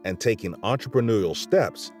hands and taking entrepreneurial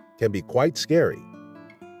steps can be quite scary.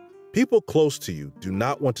 People close to you do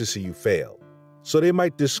not want to see you fail, so they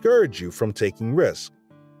might discourage you from taking risks.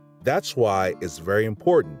 That's why it's very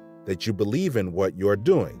important that you believe in what you are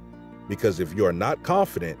doing, because if you are not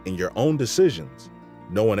confident in your own decisions,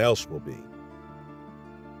 no one else will be.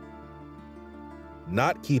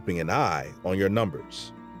 Not keeping an eye on your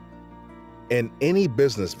numbers. In any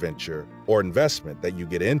business venture or investment that you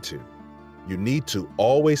get into, you need to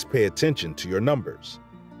always pay attention to your numbers.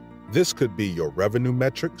 This could be your revenue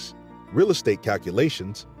metrics, real estate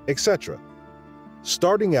calculations, etc.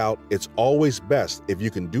 Starting out, it's always best if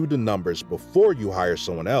you can do the numbers before you hire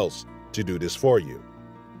someone else to do this for you.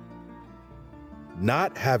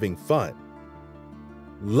 Not having fun.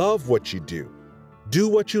 Love what you do. Do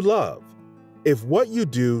what you love. If what you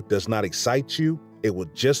do does not excite you, it will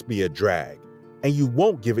just be a drag, and you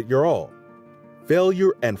won't give it your all.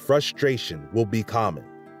 Failure and frustration will be common,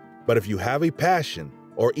 but if you have a passion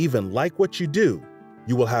or even like what you do,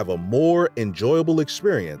 you will have a more enjoyable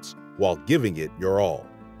experience while giving it your all.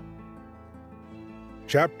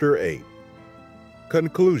 Chapter 8.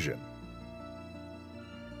 Conclusion.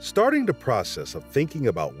 Starting the process of thinking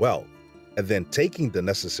about wealth and then taking the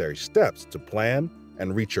necessary steps to plan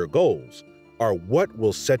and reach your goals are what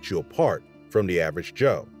will set you apart from the average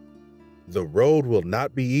Joe. The road will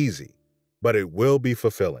not be easy, but it will be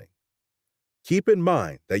fulfilling. Keep in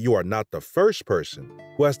mind that you are not the first person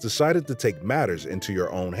who has decided to take matters into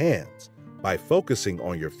your own hands by focusing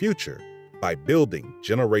on your future by building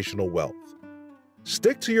generational wealth.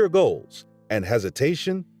 Stick to your goals, and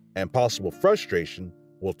hesitation and possible frustration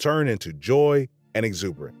will turn into joy and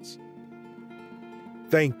exuberance.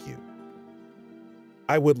 Thank you.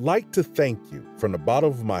 I would like to thank you from the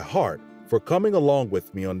bottom of my heart for coming along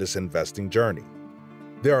with me on this investing journey.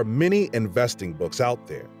 There are many investing books out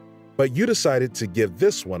there, but you decided to give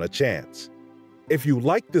this one a chance. If you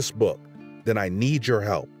like this book, then I need your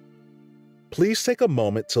help. Please take a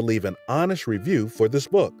moment to leave an honest review for this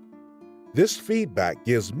book. This feedback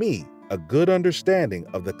gives me a good understanding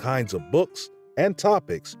of the kinds of books and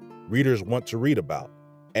topics readers want to read about,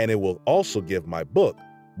 and it will also give my book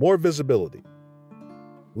more visibility.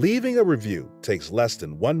 Leaving a review takes less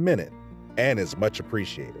than 1 minute and is much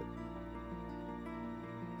appreciated.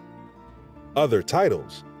 Other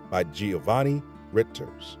titles by Giovanni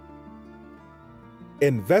Ritters.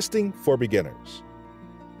 Investing for Beginners.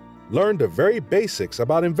 Learn the very basics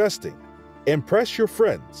about investing. Impress your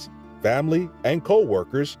friends, family, and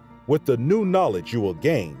co-workers with the new knowledge you will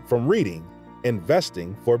gain from reading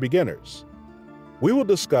Investing for Beginners. We will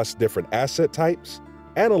discuss different asset types,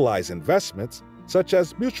 analyze investments such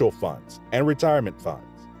as mutual funds and retirement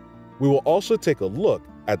funds. We will also take a look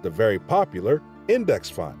at the very popular index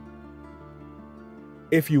fund.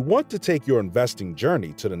 If you want to take your investing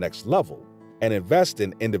journey to the next level and invest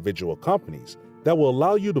in individual companies that will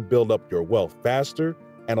allow you to build up your wealth faster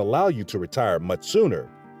and allow you to retire much sooner,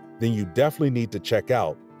 then you definitely need to check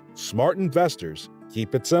out Smart Investors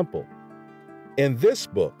Keep It Simple. In this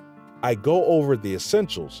book, I go over the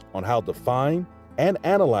essentials on how to find and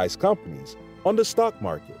analyze companies on the stock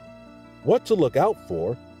market, what to look out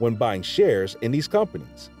for when buying shares in these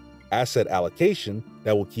companies, asset allocation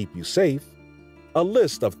that will keep you safe, a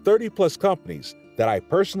list of 30+ companies that I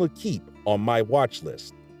personally keep on my watch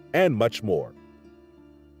list, and much more.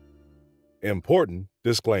 Important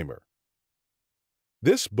disclaimer.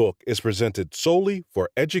 This book is presented solely for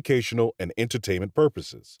educational and entertainment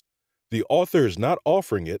purposes. The author is not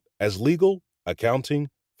offering it as legal, accounting,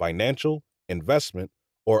 financial, investment,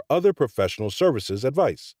 or other professional services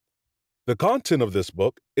advice. The content of this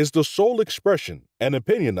book is the sole expression and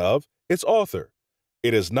opinion of its author.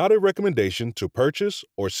 It is not a recommendation to purchase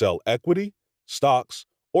or sell equity, stocks,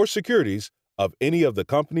 or securities of any of the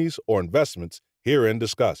companies or investments herein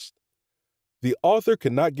discussed. The author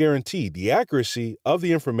cannot guarantee the accuracy of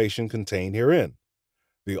the information contained herein.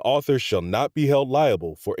 The author shall not be held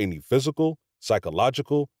liable for any physical,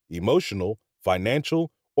 psychological, emotional,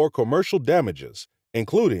 financial, or commercial damages,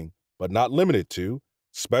 including, but not limited to,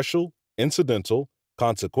 special, incidental,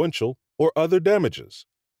 consequential, or other damages.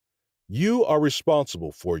 You are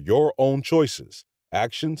responsible for your own choices,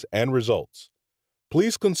 actions, and results.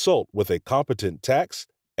 Please consult with a competent tax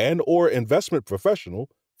and/or investment professional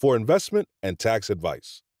for investment and tax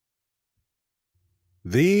advice.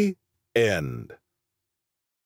 The end.